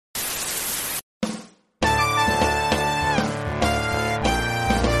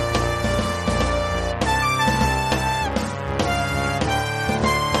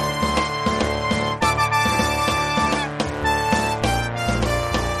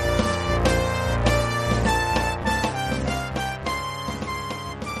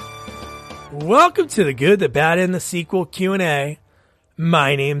Welcome to the Good, the Bad, and the Sequel Q&A.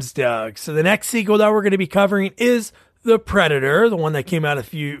 My name's Doug. So the next sequel that we're going to be covering is The Predator, the one that came out a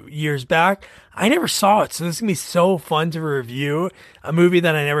few years back. I never saw it, so this is going to be so fun to review a movie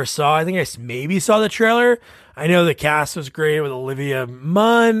that I never saw. I think I maybe saw the trailer. I know the cast was great with Olivia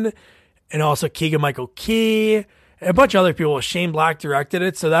Munn and also Keegan-Michael Key and a bunch of other people. Shane Black directed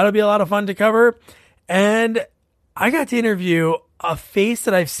it, so that'll be a lot of fun to cover. And I got to interview a face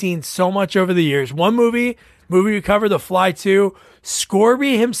that I've seen so much over the years. One movie we covered, The Fly 2,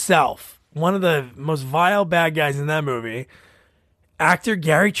 Scorby himself, one of the most vile bad guys in that movie, actor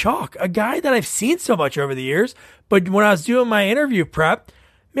Garry Chalk, a guy that I've seen so much over the years. But when I was doing my interview prep,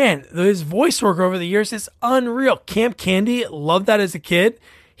 man, his voice work over the years is unreal. Camp Candy, loved that as a kid.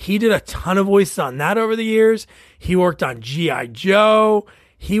 He did a ton of voices on that over the years. He worked on G.I. Joe.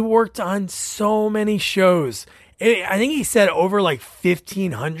 He worked on so many shows. I think he said over like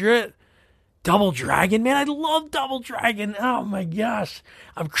 1,500. Double Dragon, man, I love Double Dragon. Oh my gosh.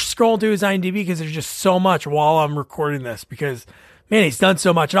 I'm scrolling through his IMDb because there's just so much while I'm recording this because, man, he's done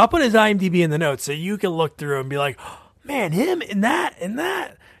so much. And I'll put his IMDb in the notes so you can look through and be like, oh, man, him and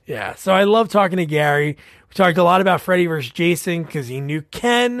that. Yeah, so I love talking to Garry. We talked a lot about Freddy versus Jason because he knew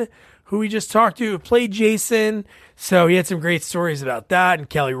Ken, who we just talked to, who played Jason. So he had some great stories about that and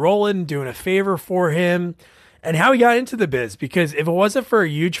Kelly Rowland doing a favor for him. And how he got into the biz, because if it wasn't for a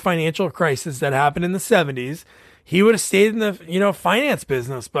huge financial crisis that happened in the 70s, he would have stayed in the, finance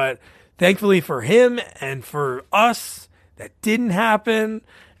business. But thankfully for him and for us, that didn't happen.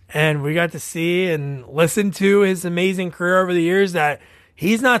 And we got to see and listen to his amazing career over the years that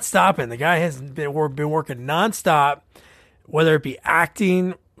he's not stopping. The guy has been working nonstop, whether it be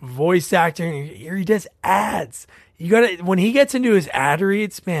acting, voice acting, he does ads. When he gets into his ad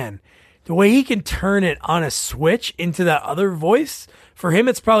reads, man, the way he can turn it on a switch into that other voice, for him,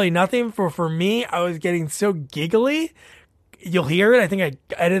 it's probably nothing. For me, I was getting so giggly. You'll hear it. I think I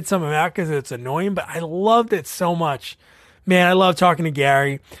edited some of it out because it's annoying, but I loved it so much. Man, I love talking to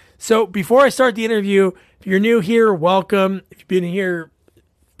Garry. So before I start the interview, if you're new here, welcome. If you've been here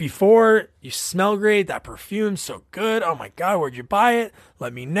before, you smell great. That perfume's so good. Oh my God, where'd you buy it?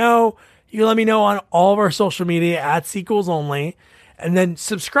 Let me know. You can let me know on all of our social media at Sequels Only. And then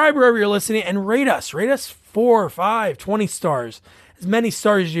subscribe wherever you're listening and rate us. Rate us 4, 5, 20 stars. As many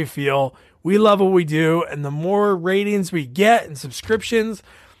stars as you feel. We love what we do. And the more ratings we get and subscriptions,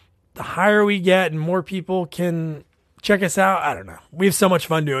 the higher we get and more people can check us out. I don't know. We have so much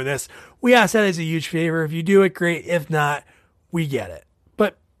fun doing this. We ask that as a huge favor. If you do it, great. If not, we get it.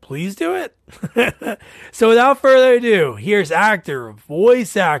 But please do it. So without further ado, here's actor,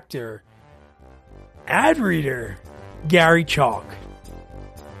 voice actor, ad reader, Garry Chalk.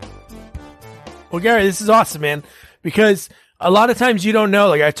 Well, Garry, this is awesome, man, because a lot of times you don't know.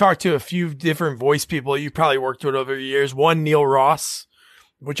 Like, I talked to a few different voice people you probably worked with over the years. One, Neil Ross,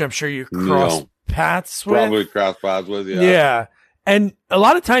 which I'm sure you crossed paths with. Probably crossed paths with, yeah. Yeah. And a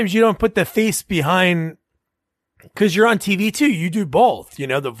lot of times you don't put the face behind, because you're on TV too. You do both,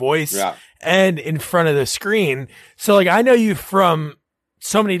 the voice and in front of the screen. So, like, I know you from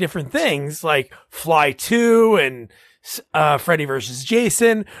so many different things, like Fly 2 and Freddy versus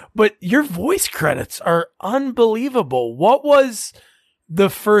Jason, but your voice credits are unbelievable. What was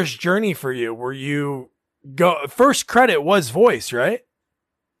the first journey for you? First credit was voice, right?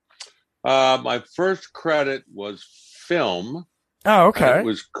 My first credit was film. Oh, okay. It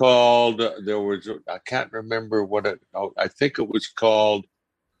was called, I can't remember I think it was called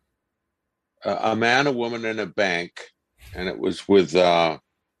A Man, a Woman, and a Bank. And it was with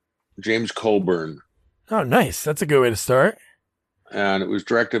James Coburn. Oh, nice. That's a good way to start. And it was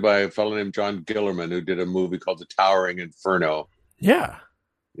directed by a fellow named John Gillerman, who did a movie called The Towering Inferno. Yeah.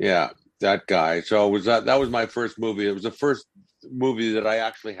 Yeah, that guy. So that was my first movie. It was the first movie that I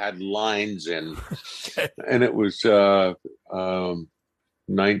actually had lines in. And it was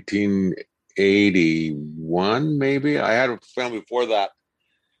 1981, maybe. I had a film before that,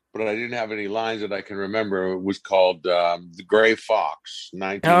 but I didn't have any lines that I can remember. It was called The Gray Fox,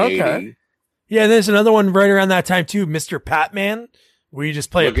 1980. Oh, okay. Yeah, there's another one right around that time too, Mr. Patman, where you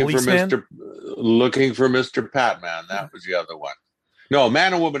just play a policeman. Looking for Mr. Patman. That was the other one. No,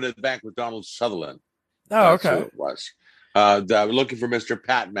 Man and Woman at the Bank with Donald Sutherland. Oh, That's okay. who it was. Looking for Mr.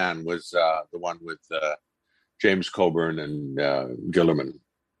 Patman was the one with James Coburn and Gillerman,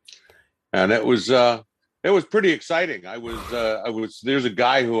 and it was pretty exciting. I was there's a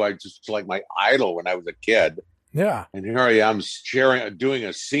guy who I just like my idol when I was a kid. Yeah. And here I am doing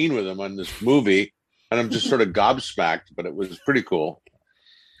a scene with him on this movie, and I'm just sort of gobsmacked, but it was pretty cool.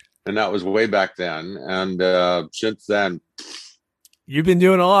 And that was way back then. And since then, you've been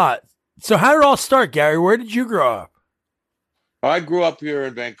doing a lot. So how did it all start, Gary? Where did you grow up? I grew up here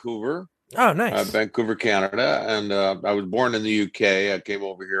in Vancouver, Oh, nice. Vancouver, Canada, and I was born in the UK. I came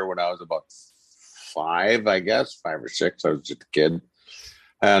over here when I was about five, I guess, 5 or 6. I was just a kid,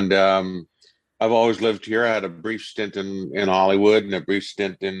 and I've always lived here. I had a brief stint in Hollywood and a brief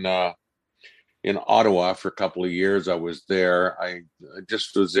stint in Ottawa for a couple of years. I was there. I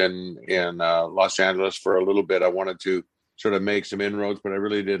just was in Los Angeles for a little bit. I wanted to sort of make some inroads, but I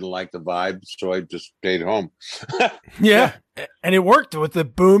really didn't like the vibe, so I just stayed home. Yeah, and it worked with the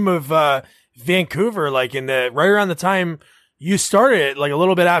boom of Vancouver. Like in the right around the time you started it, like a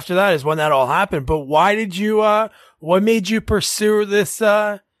little bit after that is when that all happened. But why did you? What made you pursue this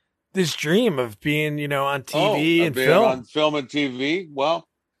dream of being, on TV and being film? on film and TV. Well,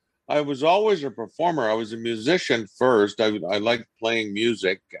 I was always a performer. I was a musician first. I liked playing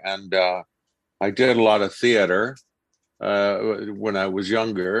music, and I did a lot of theater when I was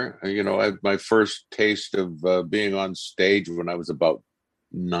younger. I had my first taste of being on stage when I was about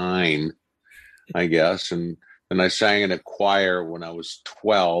 9, I guess, and I sang in a choir when I was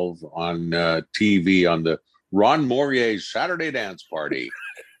 12 on TV on the Ron Morier's Saturday Dance Party,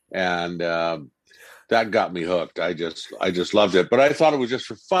 and that got me hooked. I just loved it, but I thought it was just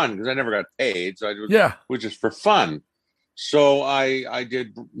for fun because I never got paid, so it was just for fun. So I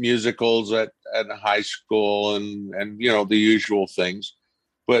did musicals at high school and the usual things,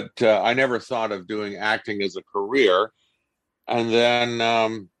 but I never thought of doing acting as a career. And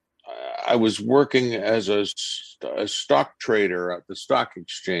then I was working as a stock trader at the stock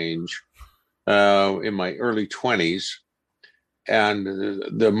exchange in my early 20s, and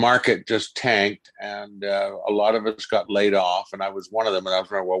the market just tanked, and a lot of us got laid off, and I was one of them. And I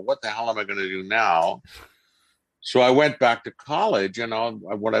was like, well, what the hell am I going to do now? So I went back to college, and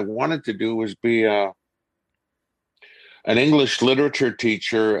what I wanted to do was be an English literature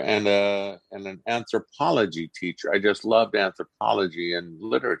teacher and an anthropology teacher. I just loved anthropology and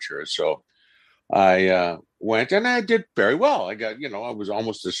literature, so I went, and I did very well. I got, I was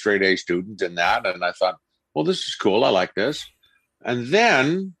almost a straight A student in that, and I thought, well, this is cool. I like this. And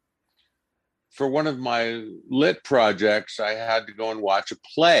then for one of my lit projects, I had to go and watch a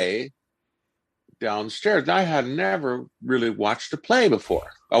play downstairs. I had never really watched a play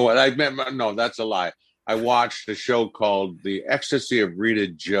before. No, that's a lie. I watched a show called The Ecstasy of Rita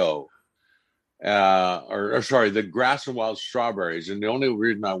Joe, or sorry, The Grass and Wild Strawberries. And the only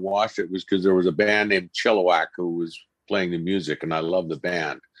reason I watched it was because there was a band named Chilliwack who was playing the music, and I loved the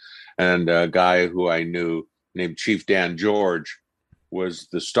band. And a guy who I knew named Chief Dan George was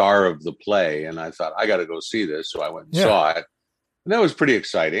the star of the play. And I thought, I got to go see this. So I went and saw it. And that was pretty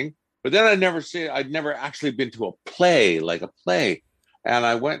exciting. But then I'd never actually been to a play, like a play. And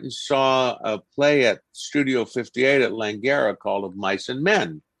I went and saw a play at Studio 58 at Langara called Of Mice and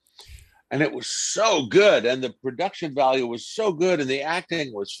Men. And it was so good. And the production value was so good. And the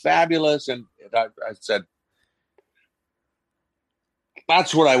acting was fabulous. And I said,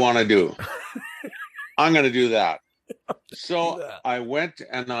 that's what I want to do. I'm going to do that. So I went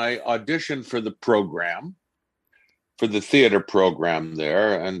and I auditioned for the program, for the theater program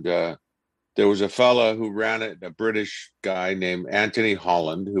there. And there was a fella who ran it, a British guy named Anthony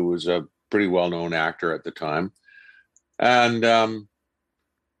Holland, who was a pretty well-known actor at the time. And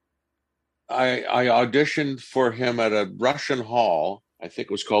I auditioned for him at a Russian hall. I think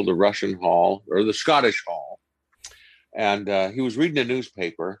it was called the Russian Hall or the Scottish Hall. And he was reading a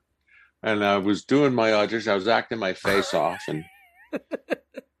newspaper. And I was doing my audition. I was acting my face off, and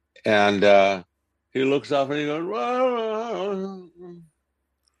he looks up and he goes, "Well,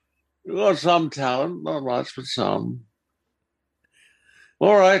 you got some talent, not much, but some.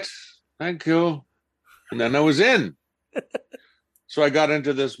 All right, thank you." And then I was in. So I got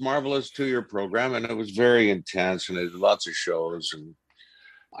into this marvelous 2-year program, and it was very intense, and there's lots of shows. And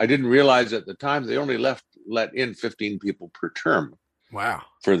I didn't realize at the time they only let in 15 people per term. Wow.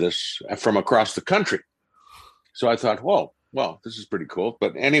 For this from across the country. So I thought, whoa, well, this is pretty cool.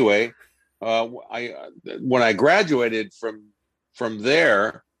 But anyway, when I graduated from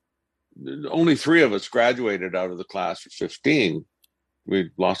there, only 3 of us graduated out of the class of 15. We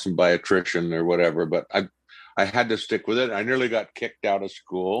lost them by attrition or whatever, but I had to stick with it. I nearly got kicked out of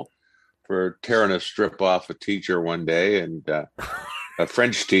school for tearing a strip off a teacher one day, and a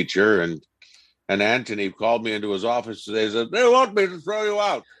French teacher, and Anthony called me into his office today and said, they want me to throw you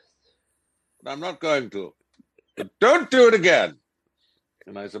out. But I'm not going to. But don't do it again.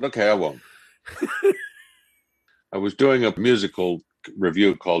 And I said, okay, I won't. I was doing a musical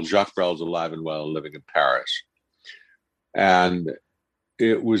review called Jacques Brel's Alive and Well Living in Paris. And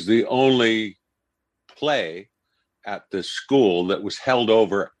it was the only play at the school that was held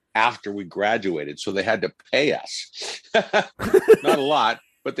over after we graduated, so they had to pay us. Not a lot,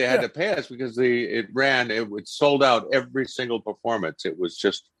 but they had to pay us because it sold out every single performance. It was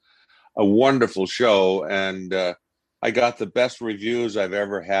just a wonderful show, and I got the best reviews I've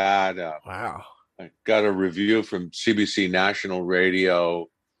ever had. Wow. I got a review from CBC National Radio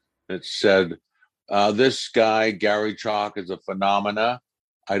that said, this guy, Garry Chalk, is a phenomena.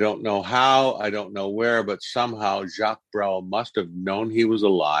 I don't know how, I don't know where, but somehow Jacques Brel must have known he was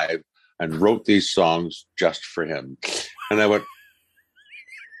alive and wrote these songs just for him. And I went,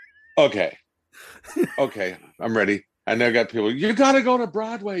 okay, I'm ready. And I got people, you got to go to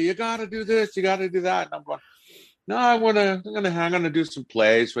Broadway. You got to do this. You got to do that. And I'm going, no, I'm gonna do some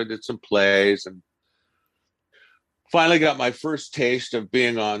plays. So I did some plays and finally got my first taste of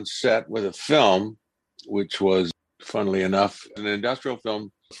being on set with a film, which was, funnily enough, an industrial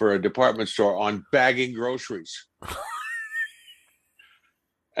film for a department store on bagging groceries.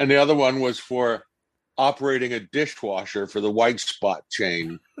 And the other one was for operating a dishwasher for the White Spot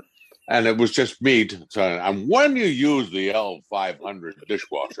chain. And it was just me. And when you use the L500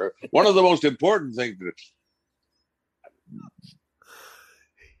 dishwasher, one of the most important things,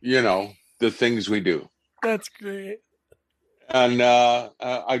 the things we do. That's great. And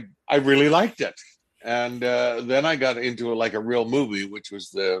I really liked it. And then I got into a real movie, which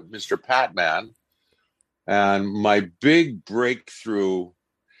was the Mr. Patman. And my big breakthrough,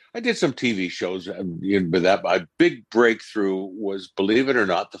 I did some TV shows, but my big breakthrough was, believe it or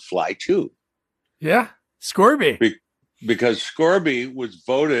not, The Fly 2. Yeah, Scorby. Because Scorby was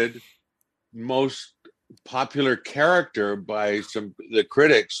voted most popular character by the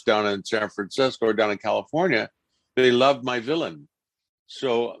critics down in San Francisco or down in California. They loved my villain.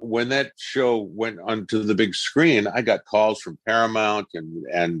 So when that show went onto the big screen, I got calls from Paramount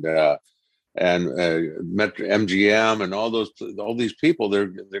and Metro MGM and all these people. They're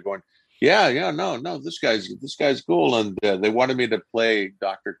going, no, this guy's cool, and they wanted me to play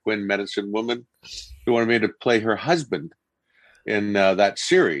Dr. Quinn, Medicine Woman. They wanted me to play her husband in that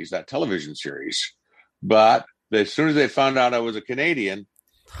television series. But as soon as they found out I was a Canadian,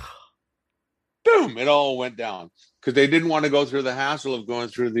 boom, it all went down. Because they didn't want to go through the hassle of going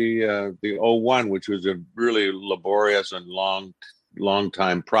through the 01, which was a really laborious and long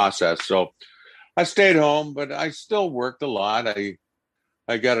time process. So I stayed home, but I still worked a lot. I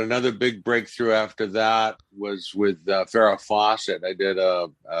got another big breakthrough after that was with Farrah Fawcett. I did a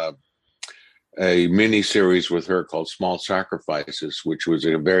mini series with her called Small Sacrifices, which was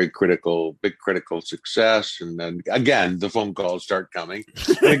a big critical success. And then again, the phone calls start coming.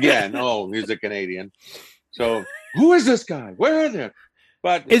 And again, he's a Canadian. So who is this guy? Where are they?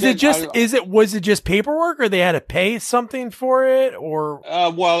 But was it just paperwork, or they had to pay something for it, or?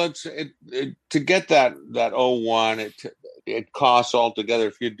 To get that 01, it costs altogether.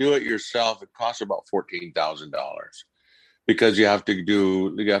 If you do it yourself, it costs about $14,000 because you have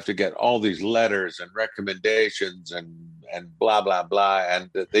to get all these letters and recommendations and blah blah blah, and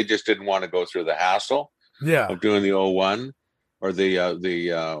they just didn't want to go through the hassle of doing the 01 or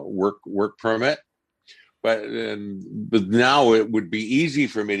the work permit. But now it would be easy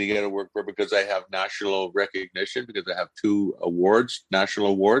for me to get a work permit because I have national recognition, because I have 2 national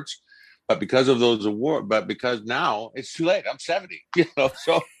awards. But because of those awards, because now it's too late. I'm 70,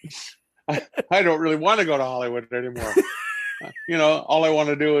 so I don't really want to go to Hollywood anymore. All I want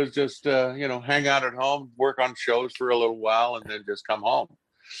to do is just, hang out at home, work on shows for a little while, and then just come home.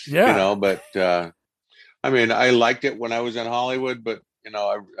 Yeah. But I liked it when I was in Hollywood, but,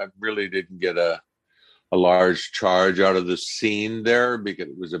 I really didn't get a large charge out of the scene there because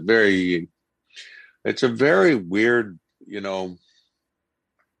it was it's a very weird,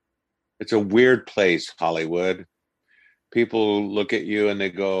 it's a weird place, Hollywood. People look at you and they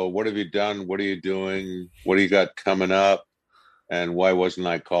go, what have you done? What are you doing? What do you got coming up? And why wasn't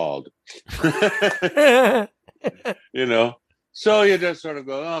I called? So you just sort of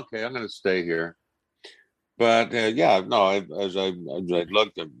go, okay, I'm going to stay here. But as I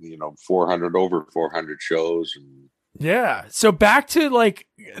looked at, 400 shows. Yeah. So back to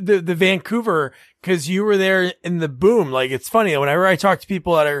the Vancouver, because you were there in the boom. It's funny, whenever I talk to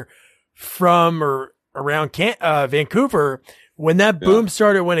people that are from or around Vancouver, when that boom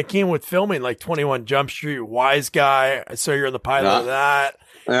started, when it came with filming, 21 Jump Street, Wise Guy, I saw you're in the pilot of that.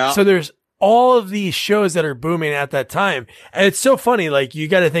 Yeah. So there's all of these shows that are booming at that time. And it's so funny. You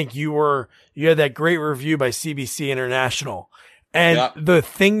got to think you had that great review by CBC International. And the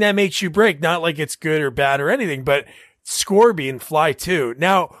thing that makes you break, not it's good or bad or anything, but Scorby and Fly 2.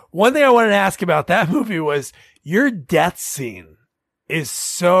 Now, one thing I wanted to ask about that movie was your death scene is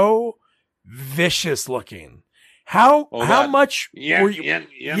so vicious looking. How much were you?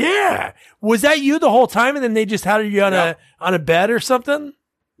 Yeah. Was that you the whole time, and then they just had you on a bed or something?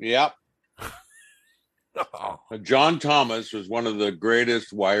 Yep. John Thomas was one of the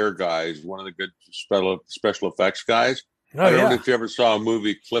greatest wire guys, one of the good special effects guys. I don't know if you ever saw a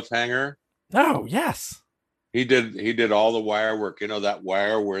movie Cliffhanger. Oh, yes. He did all the wire work. You know, that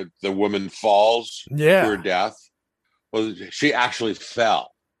wire where the woman falls to her death? Well, she actually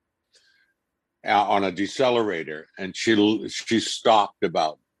fell on a decelerator, and she stopped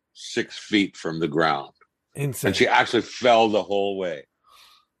about 6 feet from the ground. Insane. And she actually fell the whole way.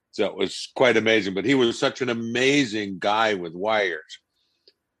 So it was quite amazing. But he was such an amazing guy with wires.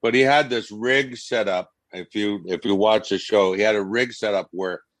 But he had this rig set up. If you watch the show, he had a rig set up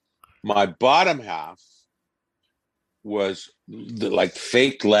where my bottom half was like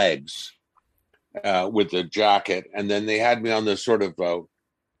fake legs with the jacket, and then they had me on this sort of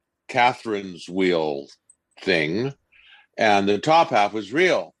Catherine's wheel thing, and the top half was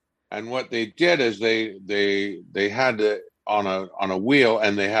real. And what they did is they had it on a wheel,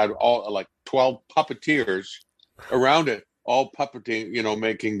 and they had all like 12 puppeteers around it, all puppeting, you know,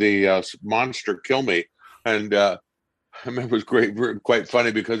 making the monster kill me. And I remember it was quite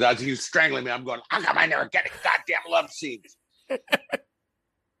funny because as he's strangling me, I'm going, how come I never get a goddamn love scenes?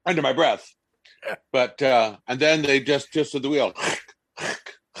 Under my breath. But and then they just twisted the wheel.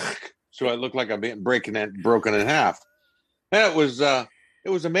 So it looked like I'm being broken in half. And it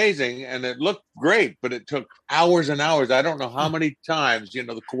was amazing, and it looked great, but it took hours and hours. I don't know how many times, you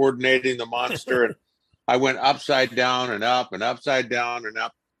know, the coordinating the monster, and I went upside down and up and upside down and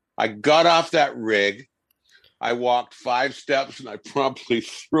up. I got off that rig. I walked 5 steps, and I promptly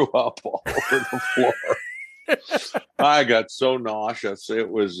threw up all over the floor. I got so nauseous. It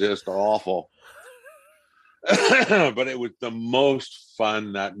was just awful. But it was the most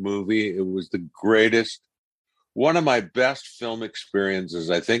fun, that movie. It was the greatest. One of my best film experiences,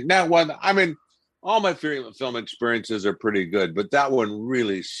 I think. All my film experiences are pretty good, but that one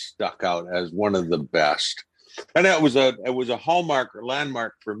really stuck out as one of the best. And it was a hallmark or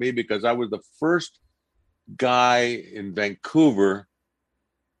landmark for me because I was the first guy in Vancouver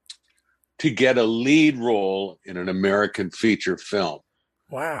to get a lead role in an American feature film.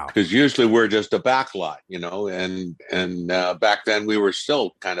 Wow. Because usually we're just a backlot, you know, and back then we were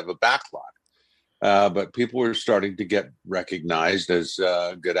still kind of a backlot. But people were starting to get recognized as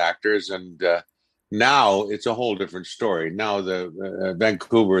good actors. And now it's a whole different story. Now the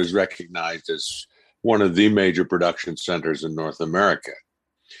Vancouver is recognized as one of the major production centers in North America.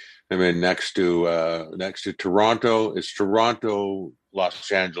 I mean, next to Toronto, it's Toronto,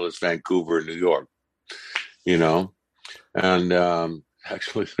 Los Angeles, Vancouver, New York, you know. And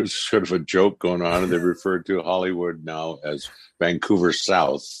actually, there's sort of a joke going on, and they refer to Hollywood now as Vancouver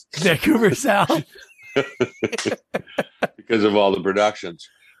South. Vancouver South. Because of all the productions.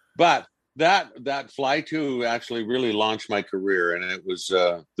 But that Fly 2 actually really launched my career, and it was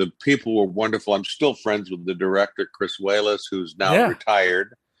the people were wonderful. I'm still friends with the director, Chris Wallace, who's now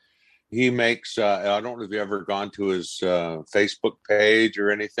retired. He makes, I don't know if you've ever gone to his Facebook page or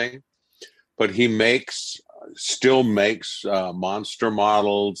anything, but he still makes monster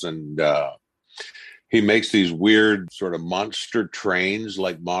models, and he makes these weird sort of monster trains,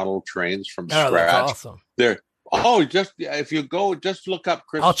 like model trains from scratch. That's awesome. If you go, just look up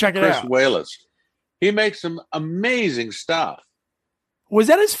Chris. I'll check it out. Chris Wallace. He makes some amazing stuff. Was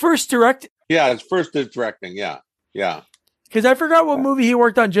that his first direct? Yeah, his first directing. Yeah. Because I forgot what movie he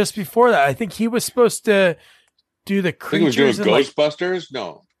worked on just before that. I think he was supposed to do the creatures. I think he was doing Ghostbusters.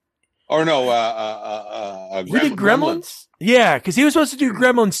 No. Or no, he did Gremlins? Yeah, because he was supposed to do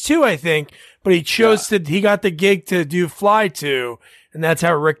Gremlins 2, I think, but he chose he got the gig to do Fly 2, and that's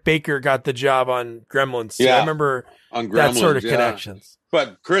how Rick Baker got the job on Gremlins 2. I remember on Gremlins, that sort of connections.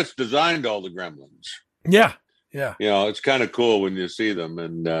 But Chris designed all the Gremlins. Yeah. You know, it's kind of cool when you see them,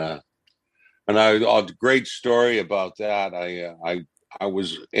 and a great story about that. I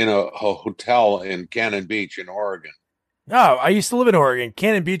was in a hotel in Cannon Beach in Oregon. Oh, I used to live in Oregon.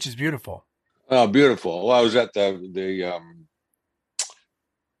 Cannon Beach is beautiful. Oh, beautiful. Well, I was at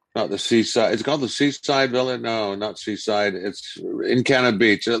not the Seaside. It's called the Seaside Village. No, not Seaside. It's in Cannon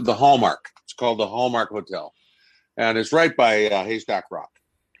Beach. The Hallmark. It's called the Hallmark Hotel. And it's right by Haystack Rock.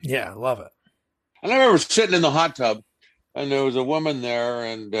 Yeah, I love it. And I remember sitting in the hot tub, and there was a woman there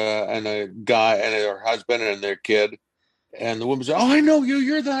and a guy and her husband and their kid. And the woman said, "Oh, I know you.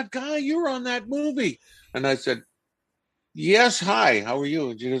 You're that guy. You were on that movie." And I said, "Yes, hi, how are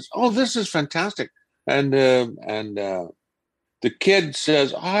you?" And she goes, "Oh, this is fantastic." And the kid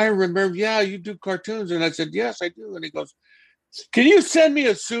says, "I remember, yeah, you do cartoons." And I said, "Yes, I do." And he goes, "Can you send me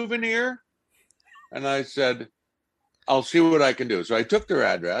a souvenir?" And I said, I'll see what I can do. So I took their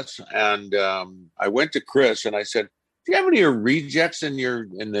address and I went to Chris and I said, "Do you have any of your rejects from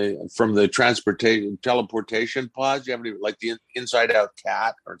the teleportation pods? Do you have any like the inside out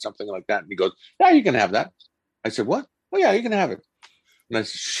cat or something like that?" And he goes, "Yeah, you can have that." I said, "What?" "Oh yeah, you can have it." And I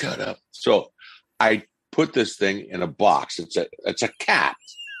said, "Shut up." So I put this thing in a box. It's a cat,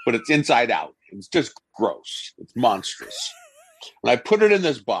 but it's inside out. It's just gross. It's monstrous. And I put it in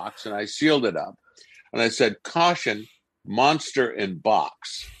this box and I sealed it up. And I said, "Caution, monster in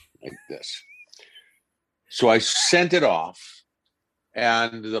box," like this. So I sent it off,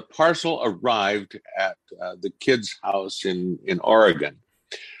 and the parcel arrived at the kid's house in Oregon.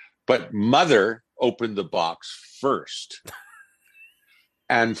 But mother opened the box first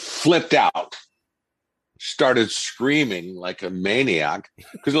and flipped out, started screaming like a maniac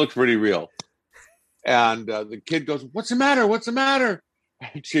because it looked pretty real. And the kid goes, "What's the matter? What's the matter?"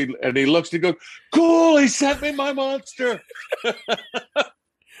 And he looks and he goes, "Cool, he sent me my monster."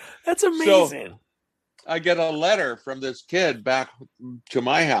 That's amazing. So I get a letter from this kid back to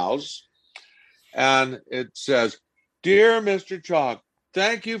my house, and it says, "Dear Mr. Chalk,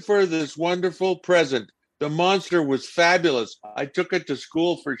 thank you for this wonderful present. The monster was fabulous. I took it to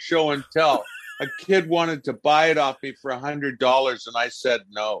school for show and tell. A kid wanted to buy it off me for $100, and I said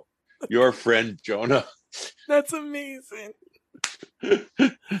no. Your friend, Jonah." That's amazing.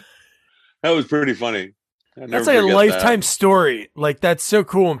 That was pretty funny. That's like a lifetime story. Like, that's so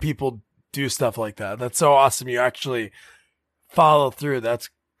cool when people do stuff like that. That's so awesome. You actually follow through. That's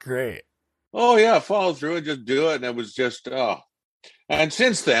great. Oh yeah, follow through and just do it. And it was just and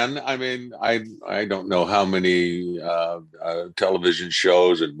since then, I mean, I don't know how many television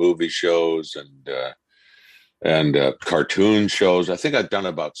shows and movie shows and cartoon shows. I think I've done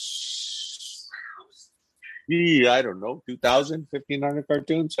about I don't know, 2,000, 1,500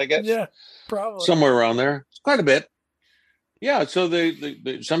 cartoons, I guess. Yeah, probably. Somewhere around there. It's quite a bit. Yeah, so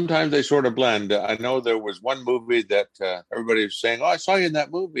they sometimes they sort of blend. I know there was one movie that everybody was saying, "Oh, I saw you in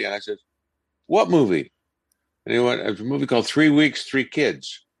that movie." And I said, "What movie?" And he went, "It was a movie called 3 Weeks, 3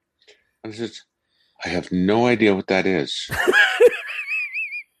 Kids." And I said, "I have no idea what that is." And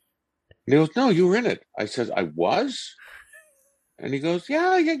he goes, "No, you were in it." I said, "I was?" And he goes,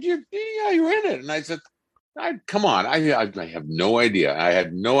 "Yeah, you were in it." And I said, "Come on, I have no idea. I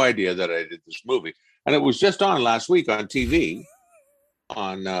had no idea that I did this movie." And it was just on last week on TV,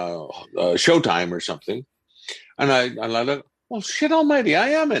 on Showtime or something. And I thought, well, shit almighty, I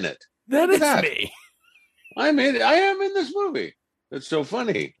am in it. That is me. I am in this movie. It's so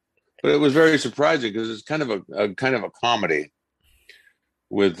funny. But it was very surprising because it's kind of a comedy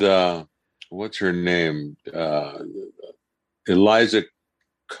with what's her name? Eliza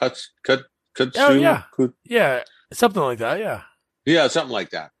Kutsu. Oh yeah, yeah, something like that. Yeah, something like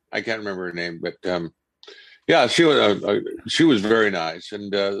that. I can't remember her name, but yeah, she was very nice, and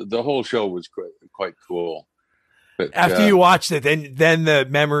the whole show was quite cool. But after you watched it, then the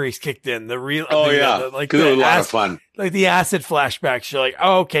memories kicked in. The real, oh yeah, like it was a lot of fun. Like the acid flashbacks. You're like,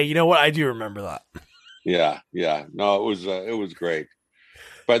 oh, okay, you know what? I do remember that. Yeah. No, it was great.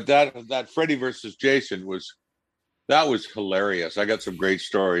 But that Freddy versus Jason was hilarious. I got some great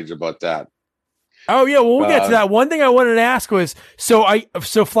stories about that. Oh yeah, well, we'll get to that. One thing I wanted to ask was, so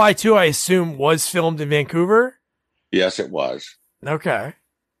Fly 2, I assume, was filmed in Vancouver? Yes, it was. Okay.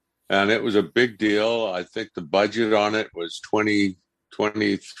 And it was a big deal. I think the budget on it was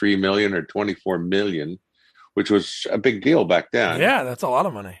 23 million or 24 million, which was a big deal back then. Yeah, that's a lot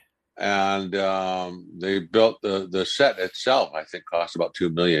of money. And they built the set itself, I think, cost about 2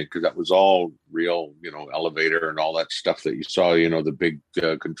 million because that was all real, elevator and all that stuff that you saw, the big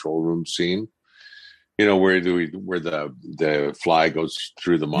control room scene. Where the fly goes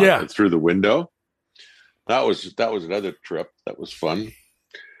through through the window. That was another trip. That was fun.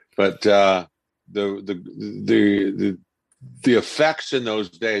 But the effects in those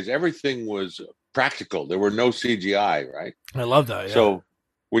days, everything was practical. There were no CGI, right? I love that. Yeah. So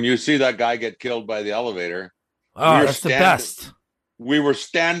when you see that guy get killed by the elevator, that's the best. We were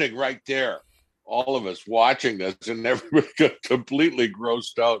standing right there, all of us watching this, and everybody got completely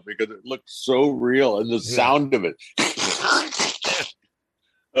grossed out because it looked so real, and the sound of it.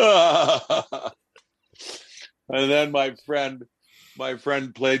 And then my friend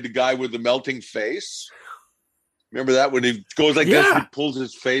played the guy with the melting face. Remember that when he goes like this, he pulls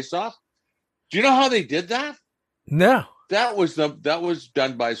his face off. Do you know how they did that? No. That was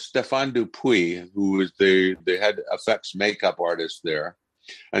done by Stéphane Dupuis, who was the head effects makeup artist there.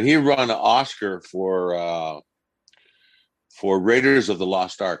 And he won an Oscar for Raiders of the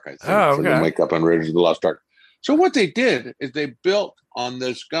Lost Ark, I think, for the makeup on Raiders of the Lost Ark. So what they did is they built on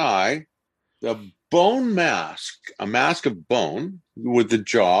this guy the bone mask, a mask of bone with the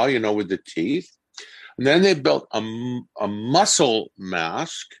jaw, with the teeth. And then they built a muscle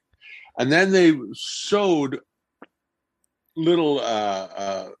mask. And then they sewed little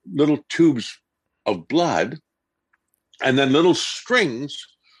tubes of blood, and then little strings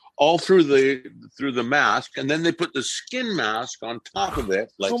all through the mask, and then they put the skin mask on top of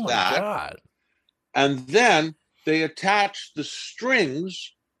it like oh my that. God. And then they attached the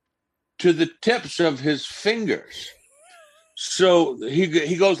strings to the tips of his fingers. So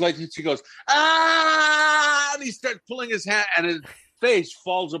he goes like this. He goes, ah, and he starts pulling his hand, and his face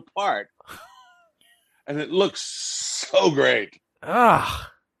falls apart. And it looks so great.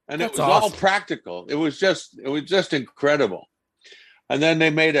 And it was awesome. All practical. It was just incredible. And then they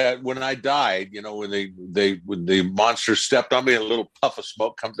made when I died, when the monster stepped on me, a little puff of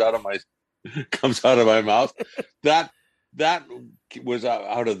smoke comes out of my mouth. That was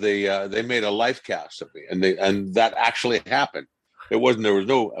out of they made a life cast of me, and that actually happened. There was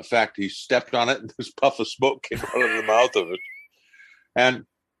no effect. He stepped on it, and this puff of smoke came out of the mouth of it. And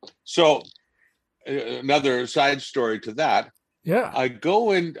so another side story to that. Yeah. I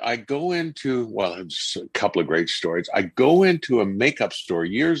go into, well, it's a couple of great stories. I go into a makeup store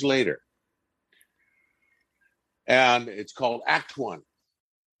years later, and it's called Act One.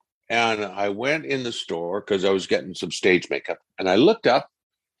 And I went in the store because I was getting some stage makeup, and I looked up,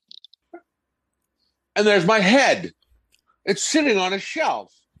 and there's my head. It's sitting on a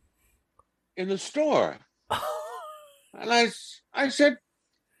shelf in the store. And I said,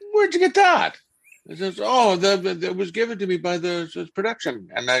 where'd you get that? He says, oh, that was given to me by the production.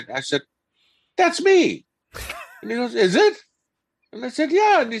 And I said, that's me. And he goes, is it? And I said,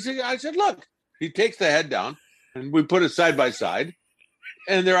 yeah. And I said, look. He takes the head down, and we put it side by side,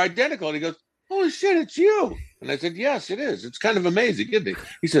 and they're identical. And he goes, holy shit, it's you. And I said, yes, it is. It's kind of amazing, isn't it?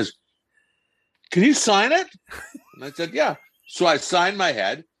 He says, can you sign it? And I said, yeah. So I signed my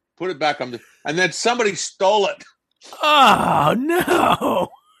head, put it back on and then somebody stole it. Oh, no.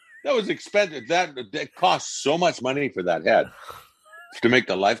 That was expensive. That cost so much money for that head to make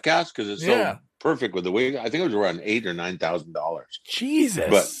the life cast because it's so perfect with the wig. I think it was around $8,000 or $9,000.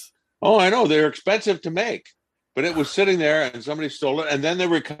 Jesus! But I know they're expensive to make. But it was sitting there, and somebody stole it, and then they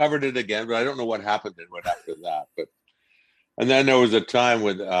recovered it again. But I don't know what happened after that. And then there was a time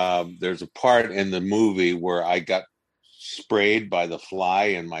when there's a part in the movie where I got sprayed by the fly,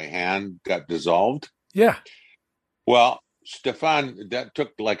 and my hand got dissolved. Yeah. Well, Stefan, that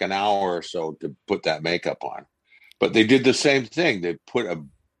took like an hour or so to put that makeup on. But they did the same thing. They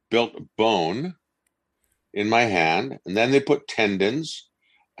built a bone in my hand, and then they put tendons,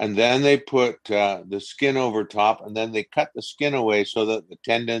 and then they put the skin over top, and then they cut the skin away so that the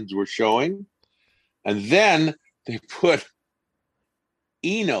tendons were showing. And then they put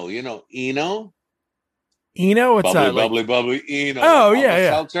Eno, Eno? Eno? What's that? Bubbly, Eno. Oh,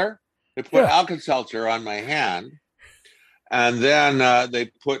 yeah. Seltzer. They put Alka-Seltzer on my hand. And then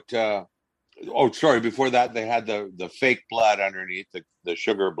they put, before that, they had the fake blood underneath, the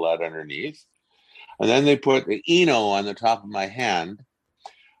sugar blood underneath. And then they put the Eno on the top of my hand.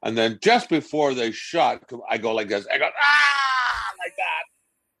 And then just before they shot, I go like this. I go, like that.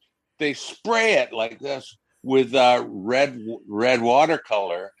 They spray it like this with red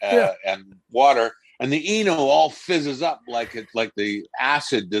watercolor and water. And the Eno all fizzes up like it's like the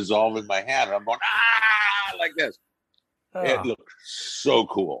acid dissolving my hand. And I'm going, like this. Oh. It looks so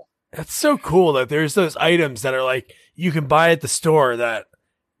cool. That's so cool that there's those items that are like you can buy at the store that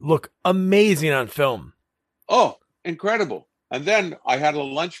look amazing on film. Oh, incredible. And then I had a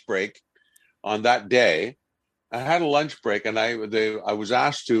lunch break on that day. I had a lunch break, and I was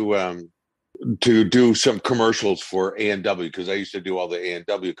asked to do some commercials for A&W because I used to do all the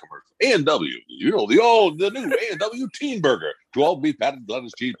A&W commercials. A&W, the new A&W Teen Burger. 12 beef patted,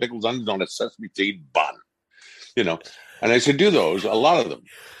 lettuce, cheese, pickles, onions on a sesame seed bun. And I used to do those, a lot of them.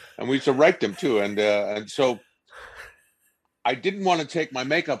 And we used to write them too. And so I didn't want to take my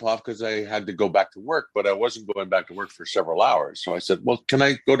makeup off because I had to go back to work, but I wasn't going back to work for several hours. So I said, well, can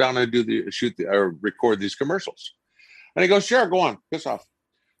I go down and record these commercials? And he goes, sure, go on, piss off.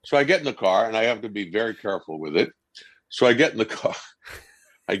 So I get in the car, and I have to be very careful with it. So I get in the car.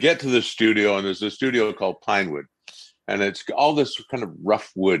 I get to the studio, and there's a studio called Pinewood. And it's all this kind of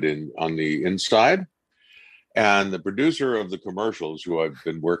rough wood on the inside. And the producer of the commercials, who I've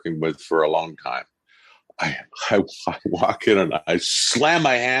been working with for a long time, I walk in and I slam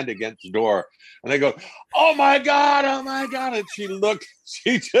my hand against the door, and I go, oh my God. And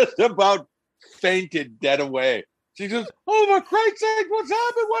she just about fainted dead away. She goes, oh, for Christ's sake, what's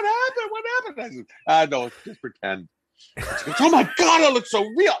happened? What happened? I said, no, just pretend. She goes, oh my God, it looks so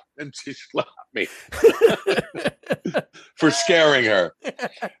real. And she slapped me for scaring her.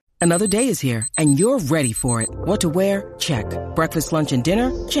 Another day is here, and you're ready for it. What to wear? Check. Breakfast, lunch, and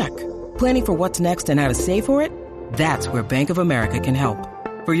dinner? Check. Planning for what's next and how to save for it? That's where Bank of America can help.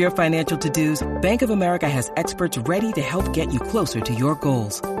 For your financial to-dos, Bank of America has experts ready to help get you closer to your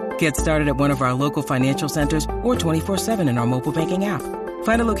goals. Get started at one of our local financial centers or 24/7 in our mobile banking app.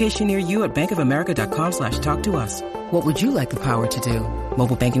 Find a location near you at bankofamerica.com/talktous. What would you like the power to do?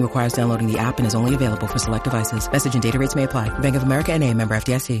 Mobile banking requires downloading the app and is only available for select devices. Message and data rates may apply. Bank of America N.A., member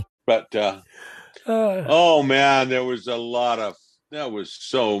FDIC. But, oh man, there was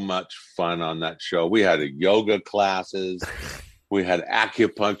so much fun on that show. We had yoga classes. We had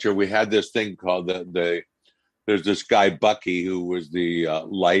acupuncture. We had this thing called there's this guy, Bucky, who was the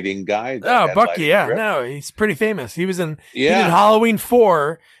lighting guy. Bucky. Yeah. Grip. No, he's pretty famous. He was in Halloween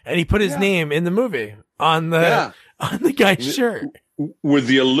 4 and he put his name in the movie on the guy's shirt. With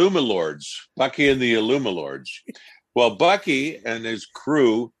the Illumalords, Bucky and the Illumalords. Well, Bucky and his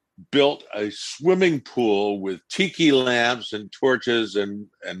crew built a swimming pool with tiki lamps and torches and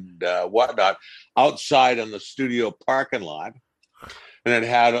whatnot outside on the studio parking lot. And it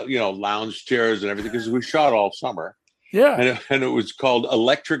had, lounge chairs and everything because we shot all summer. Yeah. And it was called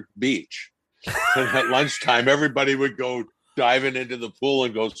Electric Beach. And at lunchtime, everybody would go diving into the pool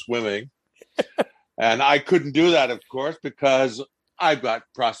and go swimming. And I couldn't do that, of course, because I've got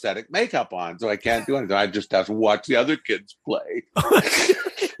prosthetic makeup on, so I can't do anything. I just have to watch the other kids play.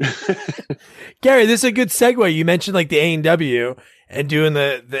 Garry, this is a good segue. You mentioned like the A&W and doing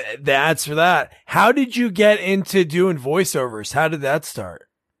the ads for that. How did you get into doing voiceovers? How did that start?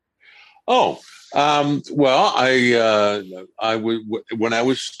 Well, when I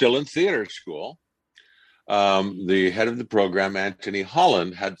was still in theater school, the head of the program, Anthony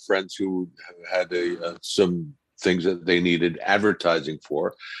Holland, had friends who had some things that they needed advertising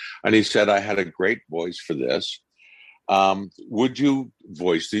for. And he said, I had a great voice for this. Would you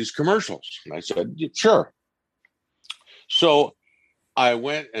voice these commercials? And I said, sure. So I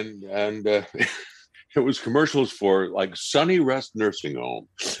went and it was commercials for like Sunny Rest Nursing Home.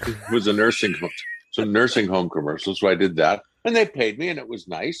 It was a nursing home, some nursing home commercials. So I did that and they paid me and it was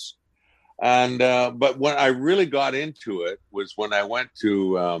nice. And but when I really got into it was when I went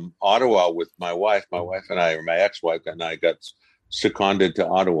to Ottawa with my wife and I, or my ex-wife and I got seconded to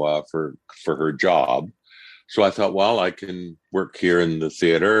Ottawa for her job. So I thought, well, I can work here in the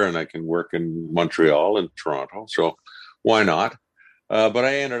theater and I can work in Montreal and Toronto. So why not? But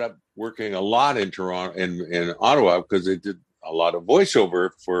I ended up working a lot in Toronto, in Ottawa, because they did a lot of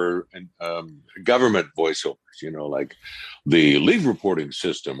voiceover for government voiceovers, like the leave reporting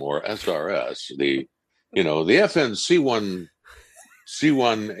system or SRS, the FN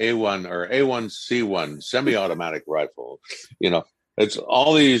C1A1 or A1C1 semi-automatic rifle, it's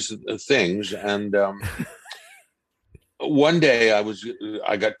all these things. And one day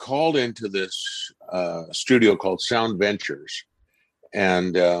I got called into this studio called Sound Ventures,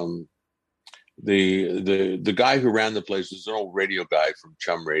 and the guy who ran the place is an old radio guy from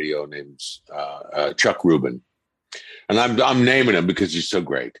Chum Radio named Chuck Rubin, and I'm naming him because he's so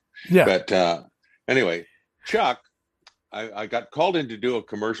great. Yeah. But anyway, Chuck, I got called in to do a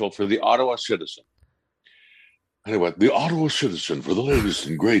commercial for the Ottawa Citizen. Anyway, the Ottawa Citizen for the latest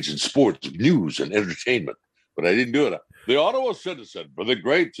and greats in sports, news, and entertainment. But I didn't do it. The Ottawa Citizen for the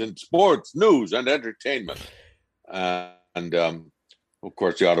greats in sports, news, and entertainment. And of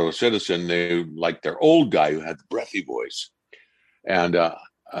course, the Ottawa Citizen, they liked their old guy who had the breathy voice. And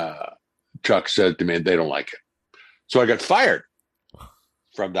Chuck said to me, they don't like it. So I got fired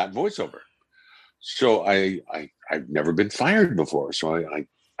from that voiceover. So I've never been fired before. So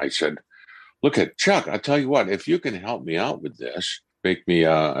I said, look at Chuck, I'll tell you what, if you can help me out with this, make me,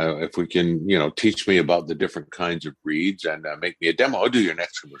 if we can, teach me about the different kinds of reads and make me a demo, I'll do your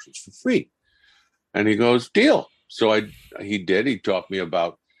next commercials for free. And he goes, deal. So he did. He taught me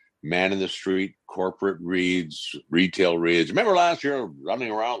about man in the street, corporate reads, retail reads. Remember last year running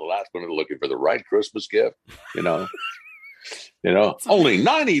around the last minute looking for the right Christmas gift, only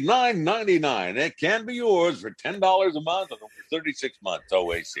 $99.99. It can be yours for $10 a month and for 36 months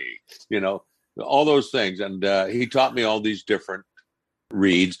OAC, all those things. And he taught me all these different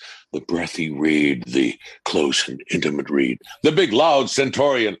reads, the breathy read, the close and intimate read, the big loud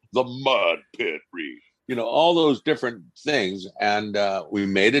centurion, the mud pit read, all those different things. And we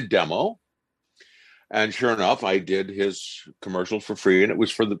made a demo. And sure enough, I did his commercial for free, and it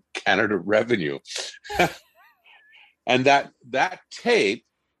was for the Canada Revenue. And that tape,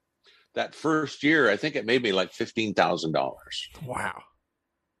 that first year, I think it made me like $15,000. Wow.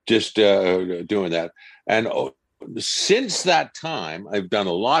 Just doing that. And since that time, I've done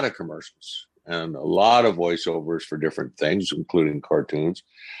a lot of commercials and a lot of voiceovers for different things, including cartoons,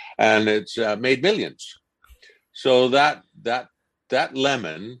 and it's made millions. So that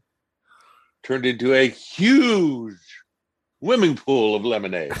lemon turned into a huge swimming pool of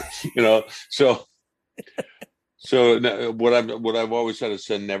lemonade. So what I've always said is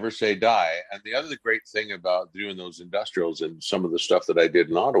never say die. And the other great thing about doing those industrials and some of the stuff that I did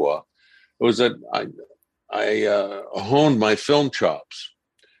in Ottawa was that I honed my film chops.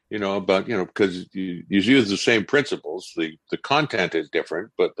 Because you use the same principles. The content is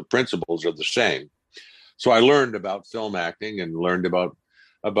different, but the principles are the same. So I learned about film acting and learned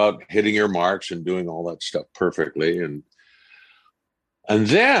about hitting your marks and doing all that stuff perfectly. And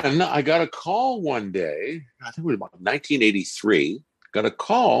then I got a call one day, I think it was about 1983, got a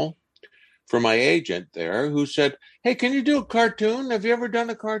call from my agent there who said, "Hey, can you do a cartoon? Have you ever done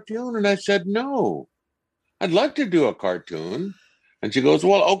a cartoon?" And I said, "No, I'd like to do a cartoon." And she goes,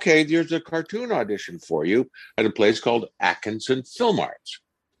 "Well, okay, there's a cartoon audition for you at a place called Atkinson Film Arts."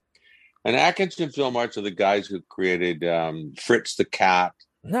 And Atkinson Film Arts are the guys who created Fritz the Cat,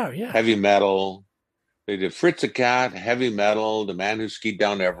 Heavy Metal. They did Fritz the Cat, Heavy Metal, The Man Who Skied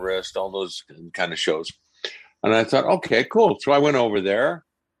Down Everest, all those kind of shows. And I thought, okay, cool. So I went over there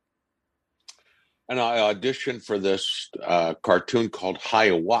and I auditioned for this cartoon called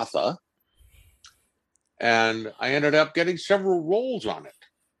Hiawatha. And I ended up getting several roles on it,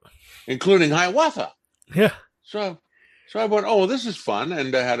 including Hiawatha. Yeah. So I went, oh, this is fun.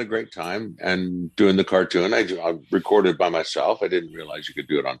 And I had a great time and doing the cartoon. I recorded by myself. I didn't realize you could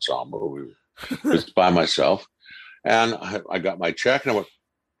do it ensemble. It was by myself. And I got my check and I went,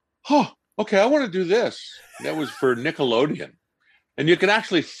 oh, okay, I want to do this. That was for Nickelodeon. And you can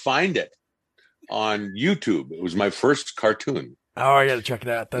actually find it on YouTube. It was my first cartoon. Oh, I got to check it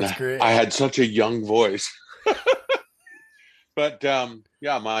out. That's great. I had such a young voice. But my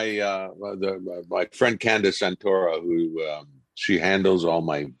friend Candace Santora, who she handles all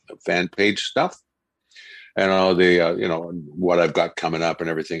my fan page stuff and all the what I've got coming up and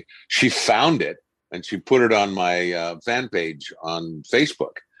everything. She found it and she put it on my fan page on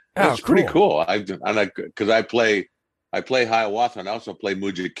Facebook. That's pretty cool. Because I play Hiawatha and I also play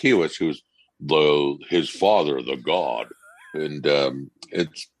Mujikiwis, who's his father, the god, and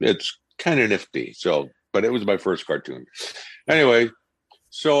it's kind of nifty. So. But it was my first cartoon. Anyway,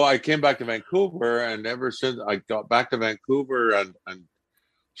 so I came back to Vancouver, and ever since I got back to Vancouver and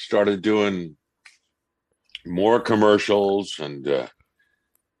started doing more commercials and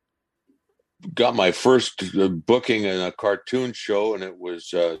got my first booking in a cartoon show, and it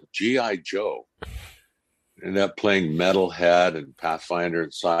was G.I. Joe. Ended up playing Metalhead and Pathfinder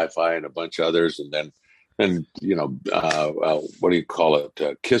and Sci-Fi and a bunch of others, and then what do you call it?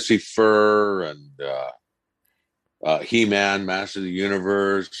 Kissy Fur and He-Man, Master of the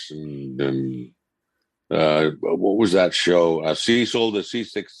Universe, and what was that show? Cecil, the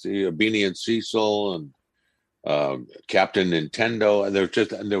C60, Beanie and Cecil, and Captain Nintendo. And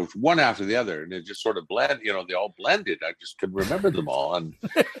there was one after the other, and it just sort of blended. They all blended. I just couldn't remember them all, and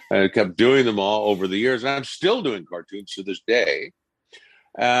I kept doing them all over the years. And I'm still doing cartoons to this day.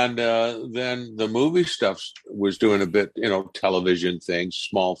 And then the movie stuff was doing a bit, television things,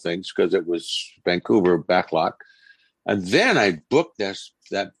 small things, because it was Vancouver backlot. And then I booked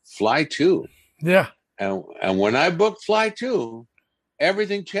that Fly 2. Yeah. And when I booked Fly 2,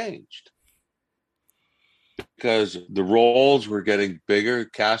 everything changed. Because the roles were getting bigger.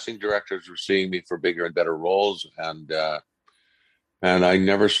 Casting directors were seeing me for bigger and better roles. And I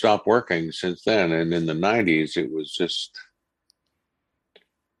never stopped working since then. And in the 90s, it was just...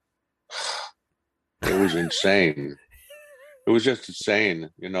 It was insane. It was just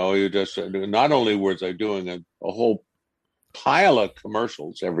insane. You just, not only was I doing a whole pile of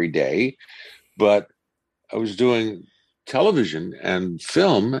commercials every day, but I was doing television and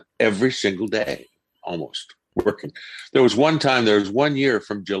film every single day, almost working. There was one year